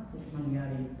 bakit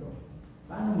mangyari ito?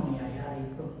 Paano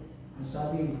mangyayari ito? Ang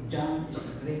sabi, John is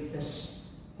the greatest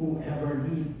who ever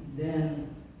lived.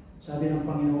 Then, sabi ng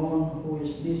Panginoon, who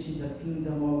is least in the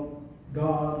kingdom of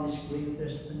God is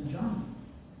greatest than John.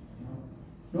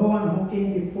 No one who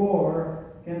came before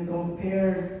can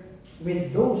compare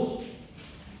with those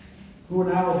who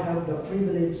now have the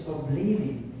privilege of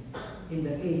living in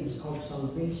the age of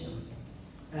salvation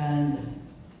and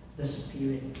the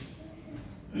Spirit.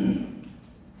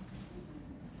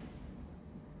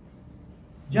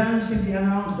 John simply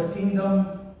announced the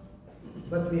kingdom,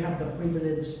 but we have the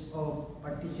privilege of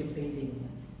participating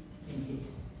in it.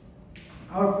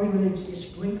 Our privilege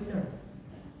is greater,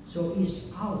 so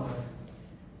is our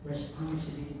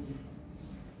responsibility.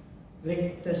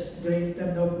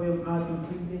 Greater daw po yung ating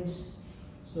privilege,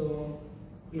 so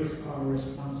is our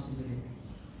responsibility.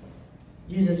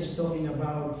 Jesus is talking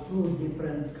about two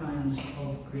different kinds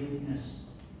of greatness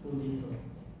po dito.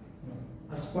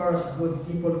 As far as good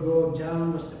people go,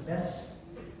 John was the best.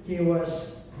 He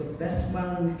was the best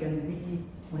man we can be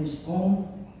on his own.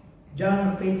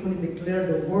 John faithfully declared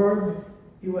the word.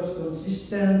 He was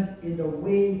consistent in the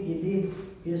way he lived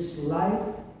his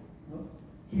life.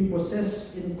 He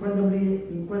possessed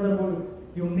incredible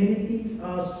humility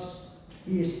as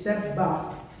he stepped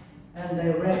back and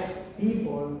direct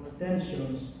people's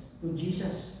attentions to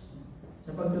Jesus.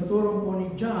 Sa pagtuturo po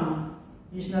ni John,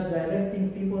 he is not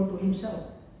directing people to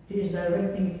himself. He is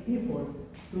directing people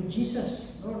to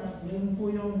Jesus. No? Yun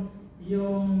po yung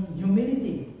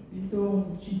humility.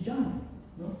 Itong si John.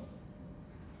 No?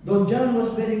 Though John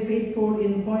was very faithful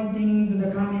in pointing to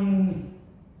the coming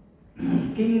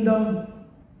kingdom,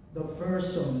 the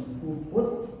person who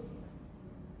put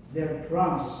their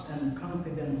trust and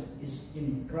confidence is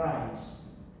in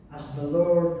Christ as the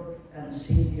Lord and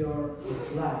Savior of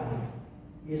life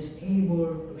is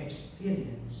able to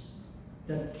experience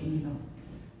that kingdom.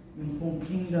 Yung pong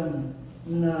kingdom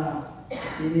na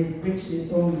pinipreach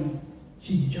itong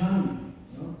si John,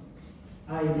 no?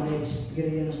 Ay may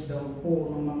experience daw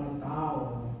po ng mga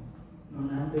tao na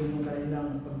nandun yung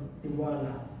kanilang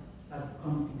pagtiwala at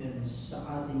confidence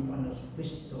sa ating Panginoon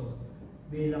Kristo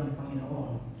bilang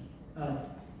Panginoon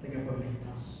at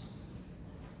tagapagligtas.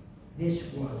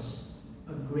 This was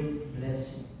a great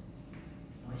blessing.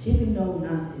 Isipin daw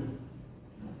natin,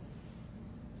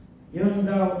 yun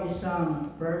daw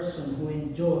isang person who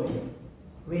enjoy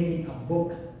reading a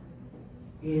book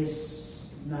is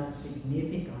not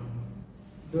significant.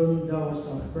 Doon daw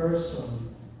sa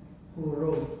person who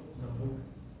wrote the book.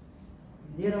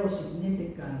 Hindi raw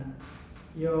significant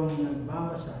yung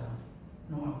nagbabasa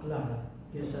ng aklat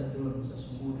kaysa doon sa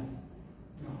sumulat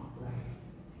ng aklat.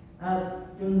 At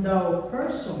yung daw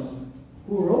person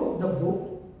who wrote the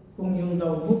book, kung yung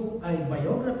daw book ay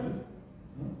biography,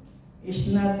 no,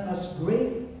 is not as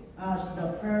great as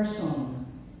the person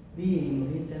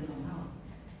being written about.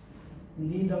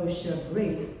 Hindi daw siya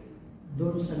great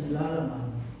doon sa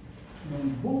nilalaman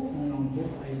ng book, kung ang book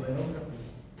ay biography,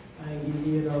 ay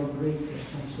hindi raw great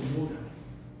yung sumulat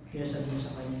kaysa doon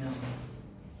sa kanyang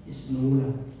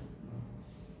isinulat.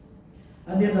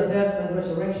 Until the death and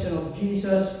resurrection of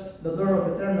Jesus, the door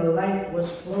of eternal life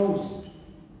was closed.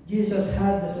 Jesus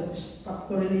had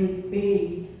satisfactorily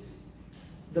paid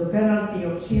the penalty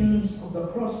of sins of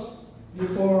the cross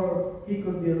before he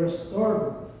could be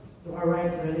restored to a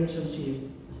right relationship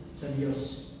sa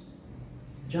Diyos.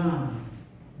 John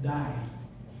died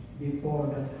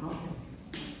before that happened.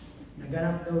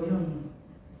 Naganap daw yun.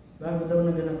 Bago daw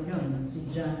naganap yun, si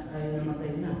John ay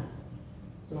namatay na.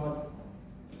 So,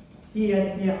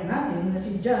 tiyak natin na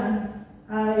si John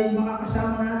ay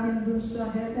makakasama natin dun sa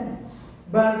heaven.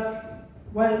 But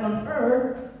while on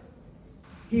earth,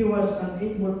 he was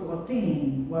unable to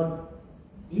attain what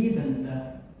even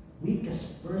the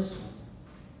weakest person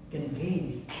can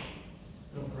gain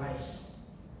through Christ.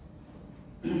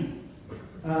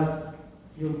 At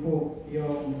yun po,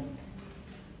 yung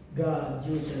God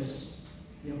uses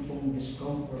yung pong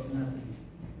discomfort natin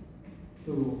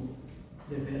to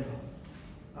develop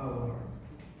our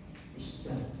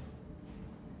strength.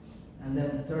 And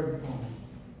then third point,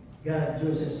 God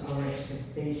uses our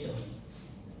expectation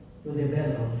to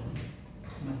develop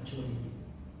maturity.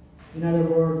 In other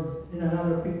words, in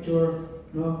another picture,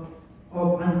 no,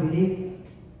 of unbelief,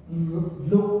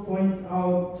 Luke point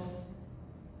out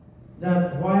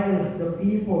that while the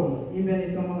people, even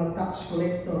itong mga tax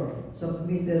collector,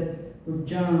 submitted to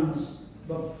John's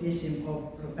baptism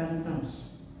of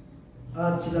repentance,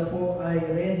 at sila po ay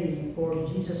ready for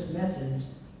Jesus'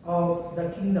 message of the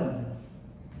kingdom.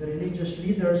 The religious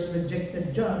leaders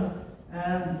rejected John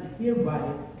and hereby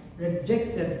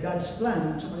rejected God's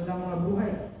plan sa kanilang mga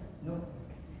buhay. No?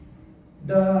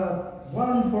 The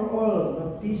one for all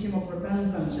baptism of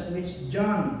repentance in which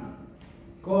John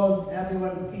called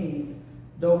everyone king,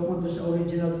 though po sa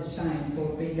original design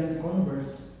for pagan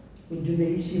converts to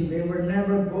Judaism, they were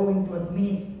never going to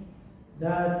admit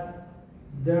that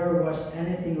there was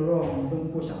anything wrong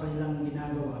doon po sa kanilang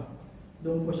ginagawa.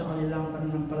 Doon po sa kanilang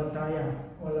pananampalataya.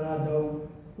 Wala daw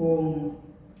pong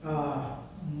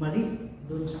mali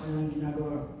doon sa kanilang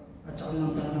ginagawa at sa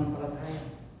kanilang pananampalataya.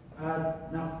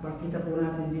 At nakita po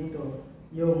natin dito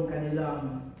yung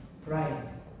kanilang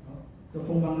pride. Ito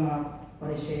pong mga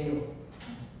Pariseo.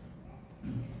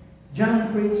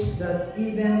 John preached that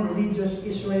even religious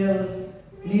Israel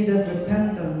needed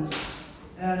repentance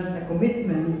and a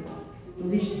commitment to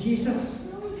this Jesus.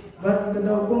 But ito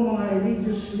daw pong mga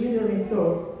religious leader nito,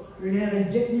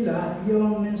 reject nila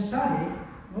yung mensahe,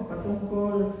 no,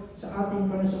 patungkol sa ating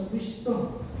Panginoon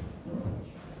Kristo. No?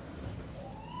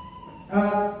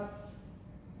 At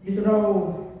Dito raw,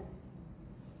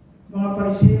 mga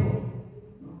Pariseo,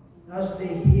 no? As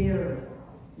they hear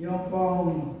yung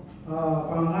pong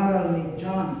pangaral ni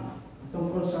John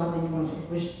tungkol sa ating mga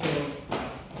Kristo,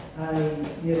 ay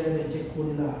nire-reject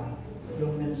po nila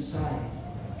yung mensahe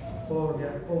for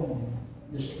their own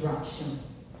destruction.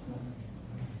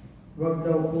 Huwag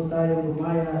daw po tayong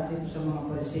gumaya dito sa mga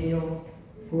Pariseo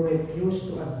who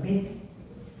refuse to admit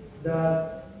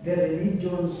that their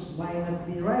religions might not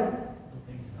be right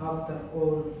after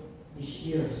all these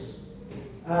years.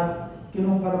 At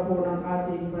kinumpara po ng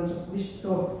ating Panginoong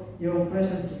Kristo yung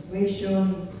present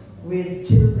situation with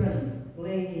children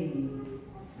playing.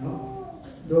 No?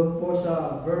 Doon po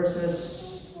sa verses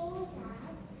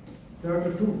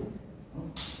 32.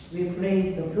 No? We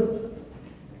played the flute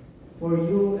for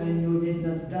you and you did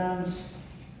not dance.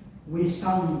 We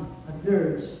sang a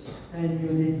dirge and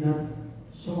you did not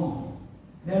song.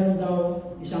 Meron daw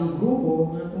isang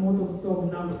grupo na tumutugtog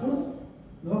ng flute,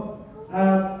 no?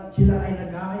 At sila ay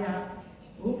nag-aaya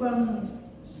upang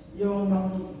yung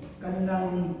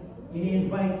kanilang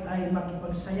ini-invite ay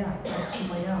makipagsaya at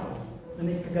sumayaw na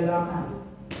may kagalakan.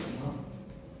 No?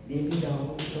 Maybe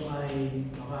daw ito ay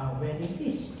wedding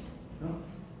feast. No?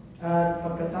 At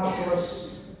pagkatapos,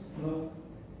 no,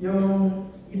 yung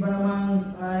iba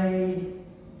naman ay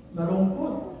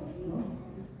malungkot. No?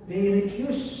 They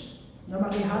refuse na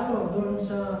makihalo doon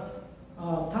sa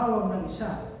tawag ng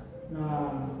isa na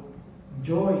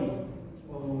joy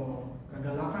o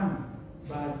kagalakan.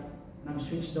 But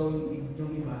nag-switch daw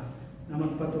yung iba na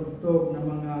magpatugtog ng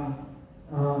mga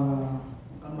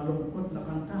malungkot na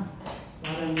kanta.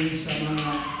 Parang yung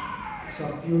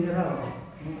sa funeral.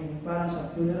 Parang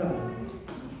sa funeral.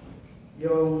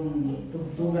 Yung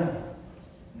tugtugan.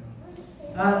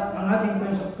 At ang ating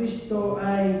Panginoong Kristo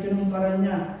ay kinumpara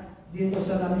niya dito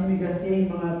sa namimigating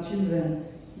mga children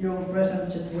yung present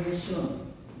situation.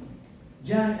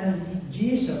 John and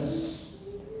Jesus'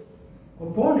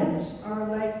 opponents are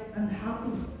like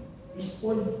unhappy,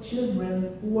 spoiled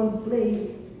children who won't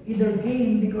play either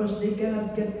game because they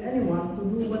cannot get anyone to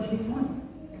do what they want.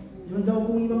 Yun daw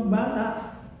kung ibang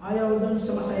bata, ayaw dun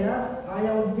sa masaya,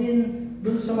 ayaw din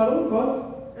dun sa malungkot,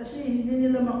 kasi hindi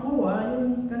nila makuha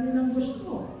yung kanilang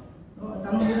gusto. No? At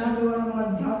ang ginagawa ng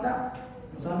mga bata,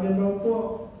 sabi daw po,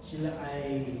 sila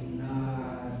ay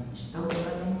na-stop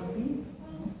na ng mga pin.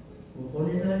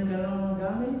 Kukunin na lang mga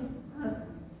gamit at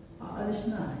aalis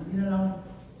na. Hindi na lang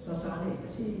sasali.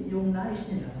 Kasi yung nais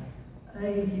nila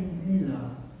ay hindi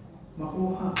nila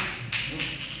makuha.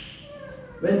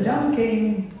 When John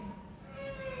came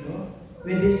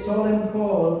with his solemn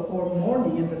call for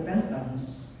mourning and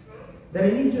repentance, the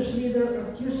religious leader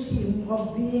accused him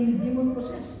of being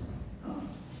demon-possessed,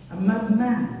 a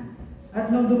madman. At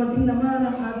nung dumating naman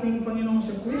ang ating Panginoong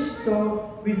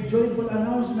Kristo with joyful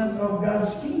announcement of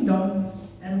God's kingdom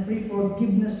and free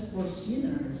forgiveness for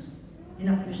sinners,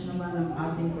 inaccuse naman ang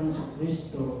ating Panginoong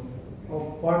Kristo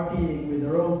of partying with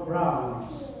the wrong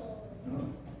crowds.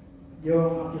 No?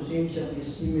 Yung accusation is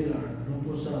similar dun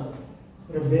po sa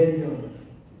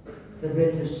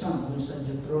rebellious son dun sa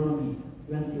Deuteronomy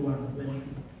 21:20.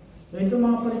 So itong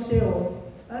mga Pariseo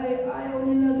ay ayaw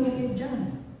nila doon kay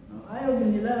John. Ayaw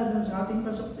din nila doon sa ating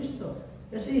Panginoong Kristo.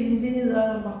 Kasi hindi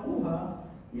nila makuha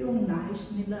yung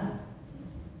nais nila.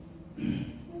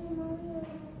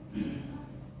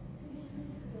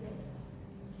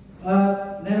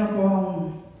 At meron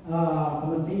pong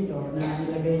commentator na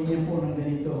nilagay niya po ng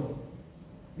ganito.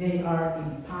 They are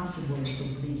impossible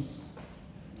to please.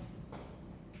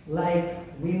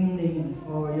 Like whining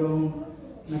or yung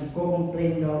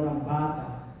nagko-complain daw ng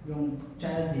bata, yung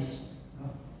childish.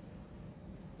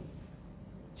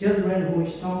 Children who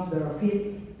stomp their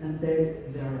feet and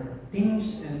their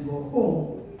things and go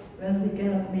home when they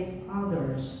cannot make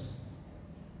others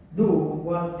do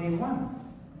what they want.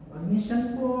 Pag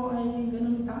minsan po ay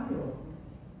ganun tayo.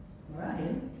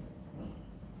 Marahil,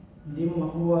 hindi mo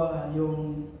makuha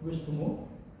yung gusto mo,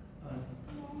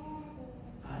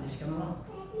 alis ka na lang.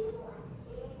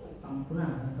 Tampo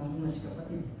na si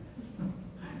kapatid.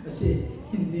 Kasi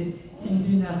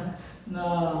hindi na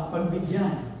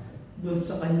pagbigyan doon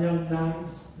sa kanyang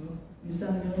nais. No?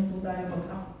 Minsan ganun po tayo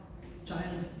mag-up.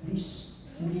 Child this,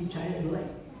 hindi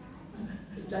child-like.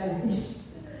 Child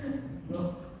this.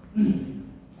 No?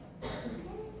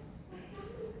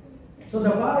 So the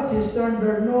Pharisees turned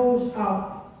their nose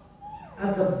up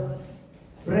at the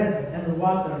bread and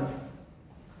water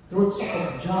truths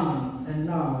of John, and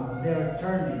now they are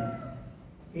turning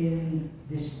in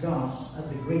disgust at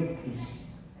the great feast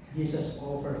Jesus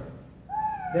offered.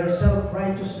 Their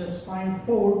self-righteousness find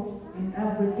fault in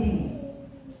everything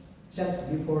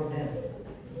set before them.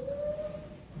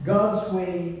 God's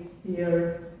way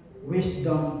here,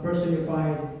 wisdom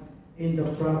personified in the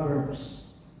Proverbs.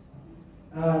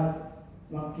 At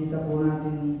makita po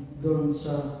natin doon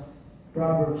sa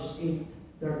Proverbs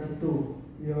 8:32,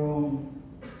 yung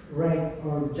right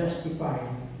or justified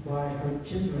by her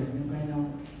children, yung kanyang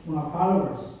mga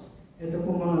followers. Ito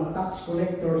po mga tax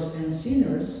collectors and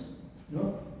sinners,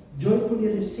 no,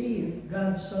 joyfully receive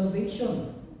God's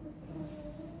salvation.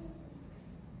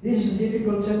 This is a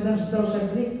difficult sentence daw sa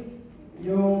Greek.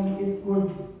 Yung it could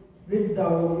read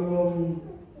daw yung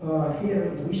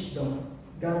here wisdom,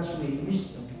 God's way,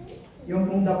 wisdom. Yung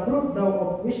kung the fruit daw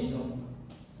of wisdom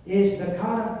is the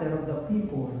character of the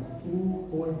people who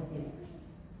hold it.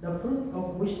 The fruit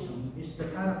of wisdom is the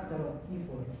character of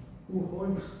people who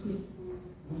holds it.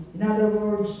 In other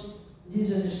words,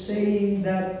 Jesus is saying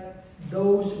that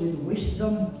those with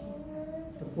wisdom,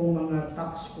 ito pong mga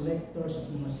tax collectors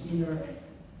at mga sinner,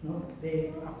 no,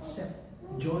 they accept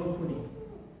joyfully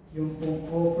yung pong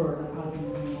offer ng ating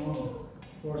Panginoon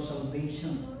for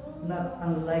salvation. Not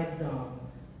unlike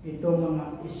itong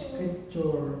mga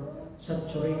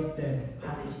scripture-saturated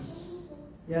Pharisees.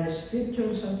 They are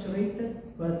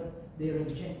scripture-saturated, but they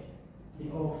reject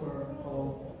the offer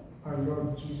of our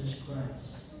Lord Jesus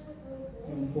Christ,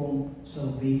 yung pong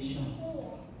salvation.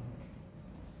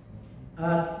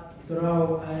 At ito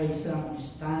raw ay isang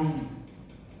stunning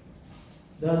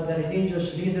that the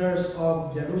religious leaders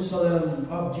of Jerusalem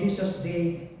of Jesus'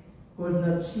 day could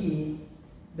not see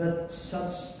that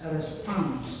such a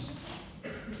response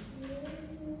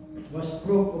was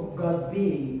proof of God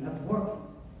being at work.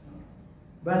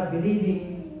 But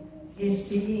believing is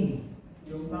seeing.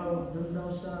 Doon daw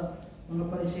sa mga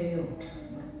Pariseo.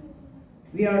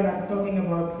 We are not talking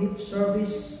about lip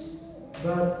service,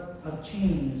 but a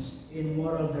change in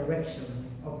moral direction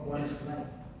of one's life.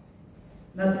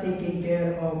 Not taking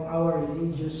care of our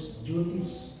religious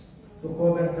duties to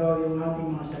cover daw yung ating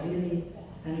mga sarili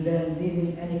and then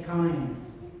living any kind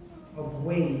of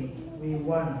way we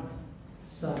want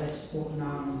sa rest po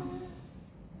ng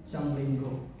isang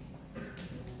linggo.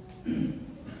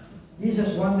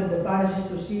 Jesus wanted the Pharisees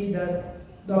to see that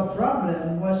the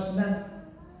problem was not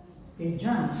kay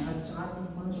John at sa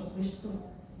ating Panginoon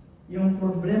Kristo. Yung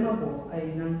problema po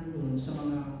ay nandun sa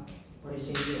mga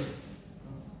Pariseo.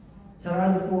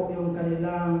 Sarado po yung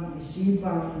kanilang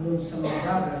isipan doon sa mga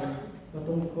bagay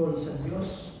patungkol sa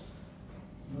Diyos.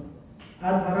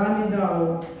 At marami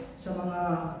daw sa mga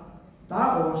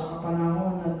tao sa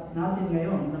kapanahon natin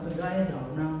ngayon na kagaya daw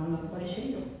ng mga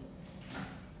Pariseo.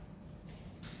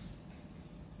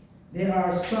 There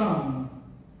are some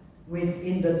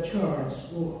within the church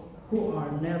who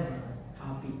are never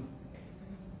happy.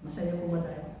 Masaya po ba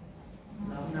tayo?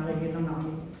 Nakikita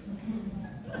namin.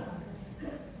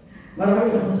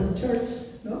 Marami naman sa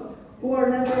church, no? Who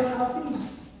are never happy.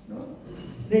 No?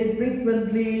 They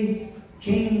frequently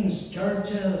change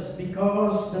churches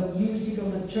because the music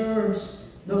of the church,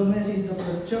 the message of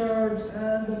the church,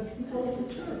 and the people of the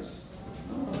church.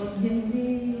 No? Pag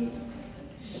hindi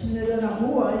nila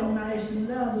nakuha yung nais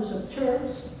nila doon sa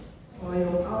church, o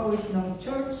yung awit ng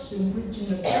church, yung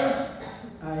preaching ng church,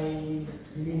 ay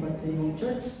lipat sa ibang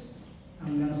church,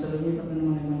 hanggang sa lumipat na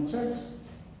naman ibang church.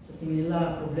 Sa tingin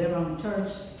nila, problema ang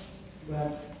church,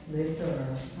 but later,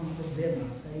 ang problema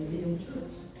ay hindi yung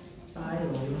church.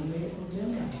 Tayo, yung may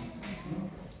problema. No?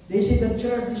 They say the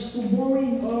church is too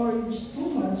boring or it is too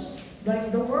much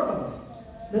like the world.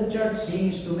 The church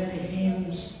sings too many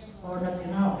hymns or not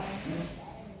enough.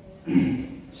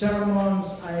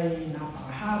 Sermons ay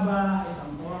napakahaba,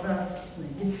 isang oras,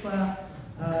 mahigit pa,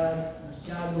 at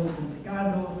masyadong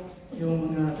komplikado.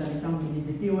 Yung mga salitang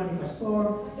binibitiwan ni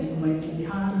pastor, yung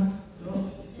maintindihan. No?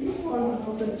 People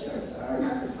of the church are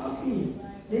not happy.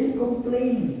 They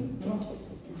complain. No?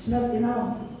 It's not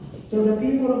enough. So the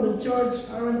people of the church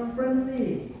aren't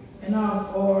friendly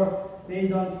enough, or they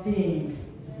don't think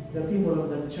the people of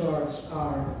the church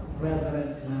are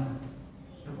reverent enough.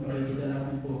 At makikita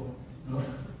namin po, no?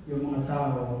 Yung mga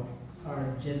tao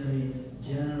are generally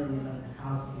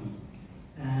unhappy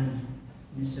and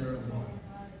miserable.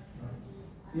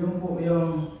 Yung po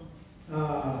yung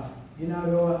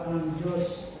ginagawa ng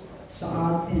Diyos sa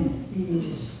atin, He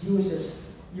uses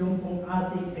yung pong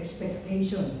ating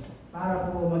expectation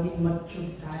para po maging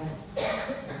mature tayo.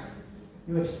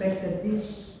 You expected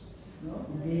this, no?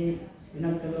 Hindi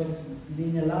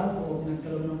niya love o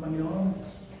pinagkaloob ng Panginoon,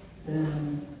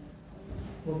 then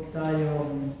huwag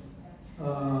tayong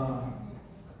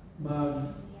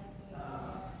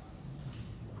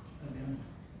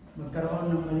magkaroon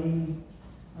ng maling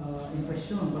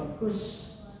impresyon.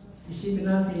 Because isipin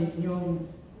natin yung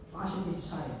positive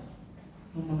side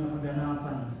ng mga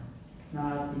kaganapan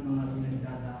na ating mga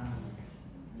pinagdadaanan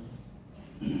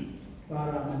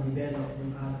para ma-develop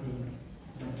yung ating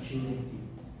maturity.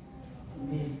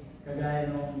 Hindi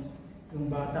kagaya nung yung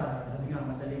bata, sabi nga,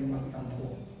 madaling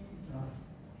magtampo. No?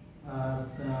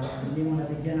 At hindi mo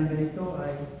nabigyan ng ganito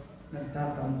ay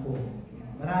nagtatampo.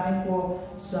 Marami po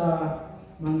sa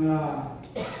mga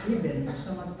even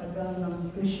sa magtagal ng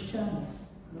Christian,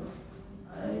 no?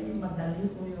 Ay madali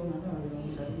po yung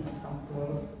sabi ng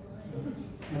tampo.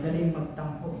 Madaling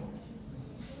magtampo.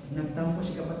 Nagtampo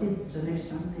si kapatid sa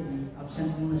next Sunday,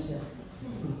 absent muna siya.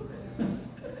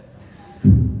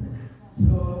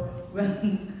 So, when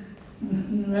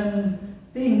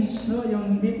things, no,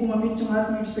 yung hindi po ma-meet yung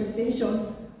ating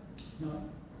expectation,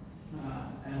 no,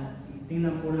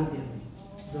 tingnan po natin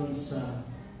doon sa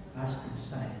positive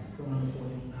side kung ano po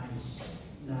yung nais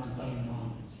na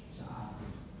Panginoon sa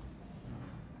atin.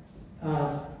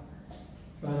 At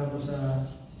para po sa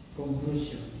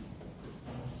conclusion,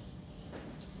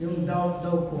 yung doubt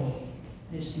daw po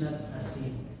is not a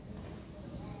sin.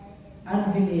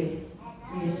 Unbelief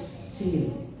is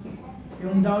sin.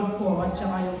 Yung doubt po at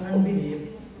saka yung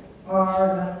unbelief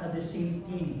are not the same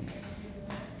thing.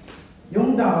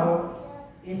 Yung doubt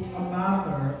is a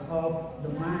matter of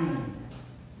the mind.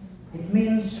 It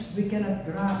means we cannot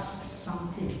grasp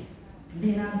something.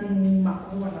 Hindi natin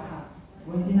makuha lahat.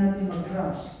 O hindi natin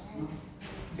mag-grasp.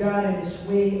 God and His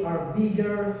way are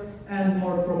bigger and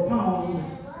more profound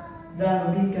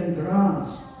than we can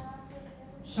grasp.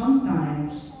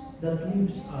 Sometimes that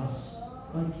leaves us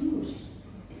confused.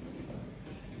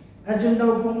 At yun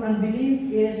daw pong unbelief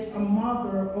is a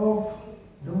matter of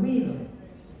the will.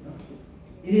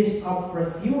 It is a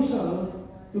refusal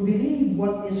to believe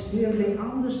what is clearly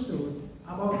understood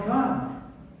about God.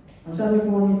 Ang sabi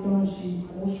po nitong si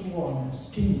Oswald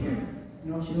Skinner,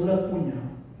 sinulat po niya,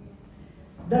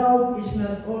 doubt is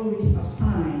not always a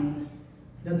sign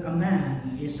that a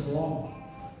man is wrong.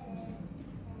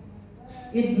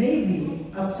 It may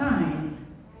be a sign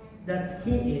that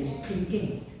he is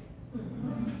thinking.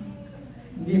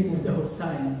 Hindi po daw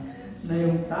sign na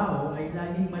yung tao ay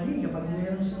laging mali kapag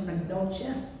meron siyang nag-doubt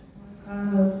siya.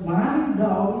 Maraming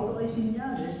daw, ito ay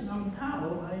sinyales na ang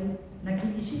tao ay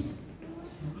nag-iisip.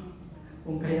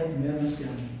 Kung kaya meron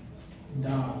siyang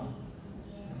doubt.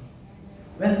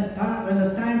 When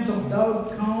the times of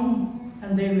doubt come,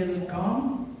 and they will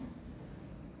come,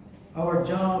 our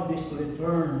job is to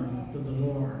return to the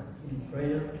Lord in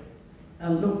prayer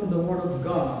and look to the Word of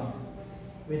God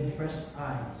with fresh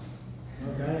eyes.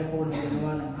 Gaya po na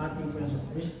ginawa ng ating Panginoon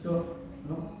Kristo,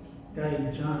 kay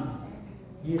John.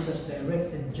 Jesus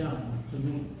directed John to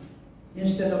do.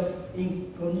 Instead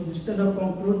of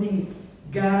concluding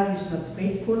God is not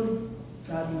faithful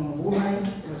sa ating mga buhay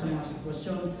o sa mga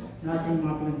sitwasyon na ating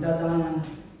mga pinagdadaanan,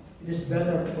 it is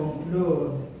better to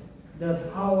conclude that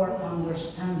our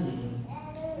understanding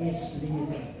is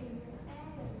limited.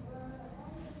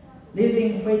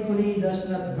 Living faithfully does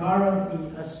not guarantee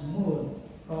a smooth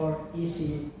or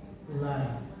easy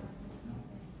life.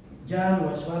 John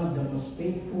was one of the most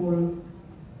faithful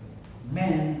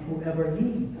men who ever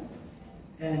lived,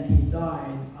 and he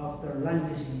died after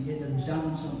languishing in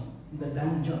the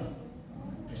dungeon.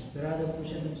 Desperado po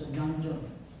siya dun sa dungeon.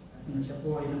 Siya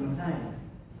po ay namatay.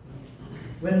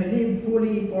 When we live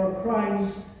fully for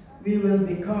Christ, we will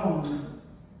become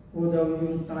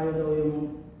tayo daw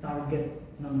yung target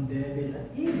ng devil.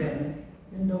 At even,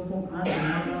 yun daw pong ating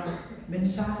mga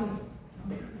mensahe.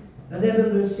 The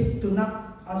devil will seek to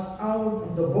knock us out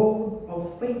of the boat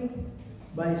of faith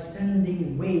by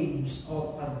sending waves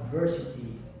of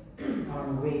adversity our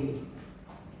way.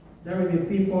 There will be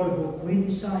people who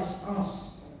criticize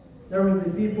us. There will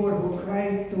be people who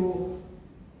try to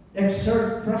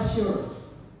exert pressure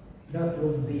that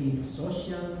will be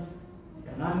social,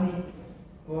 economic,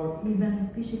 or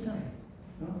even physical.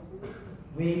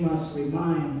 We must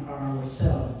remind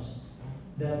ourselves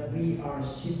that we are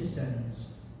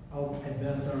citizens of a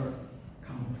better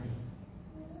country.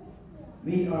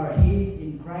 We are hid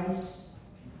in Christ,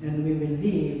 and we will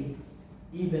live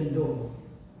even though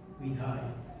we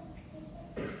die.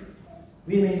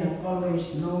 We may not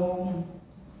always know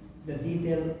the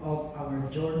detail of our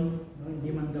journey.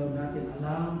 Hindi man daw natin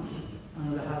alam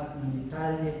ang lahat ng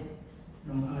detalye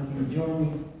ng ating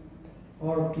journey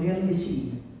or clearly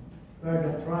see where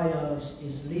the trials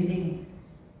is leading,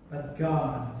 but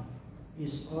God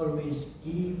is always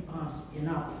give us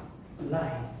enough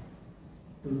light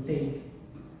to take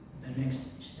the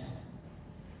next step.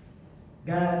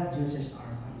 God uses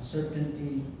our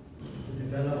uncertainty to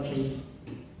develop faith.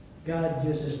 God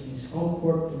uses His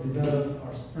comfort to develop our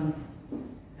strength,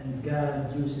 and God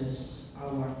uses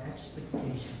our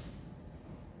expectation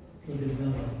to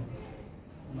develop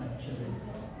maturity.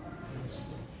 Let's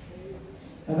pray.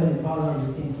 Heavenly Father,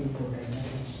 we thank you for thy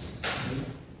message.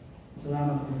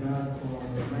 Salamat to God for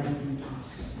reminding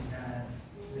us, God,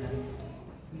 that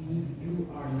you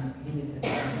are not limited, we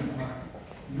are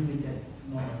limited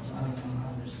knowledge, having no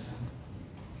understanding.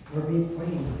 Lord, we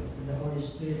pray that the Holy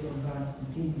Spirit of God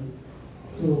continue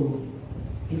to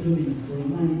illuminate, to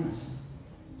remind us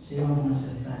sa iyong mga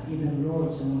salita, even Lord,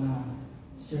 sa mga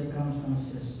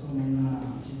circumstances o mga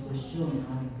sitwasyon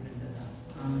na aming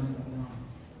pinagdadaanan, Panginoon,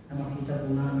 na makita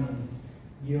po namin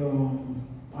yung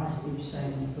positive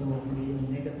side nito, hindi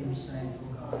yung negative side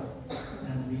po, God.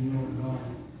 And we know,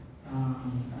 Lord,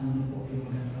 ano po yung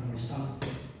magandang result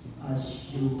as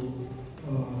you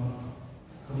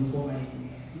kami po ay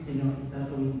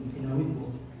itinawid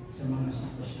po sa mga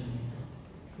sitwasyon nito.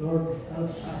 Lord,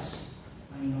 help us,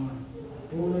 Panginoon,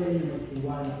 patuloy na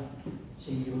magtiwala sa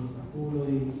iyo,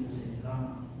 patuloy na sa iyo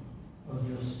lamang, O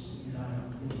Diyos,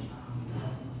 ilalap po ang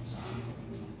lahat ng sa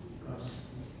amin, because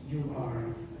you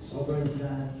are sovereign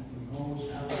God, you know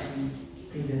everything,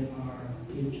 even our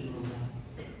future, God.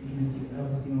 We give you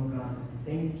everything, O God.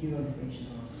 Thank you and praise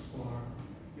you, Lord, for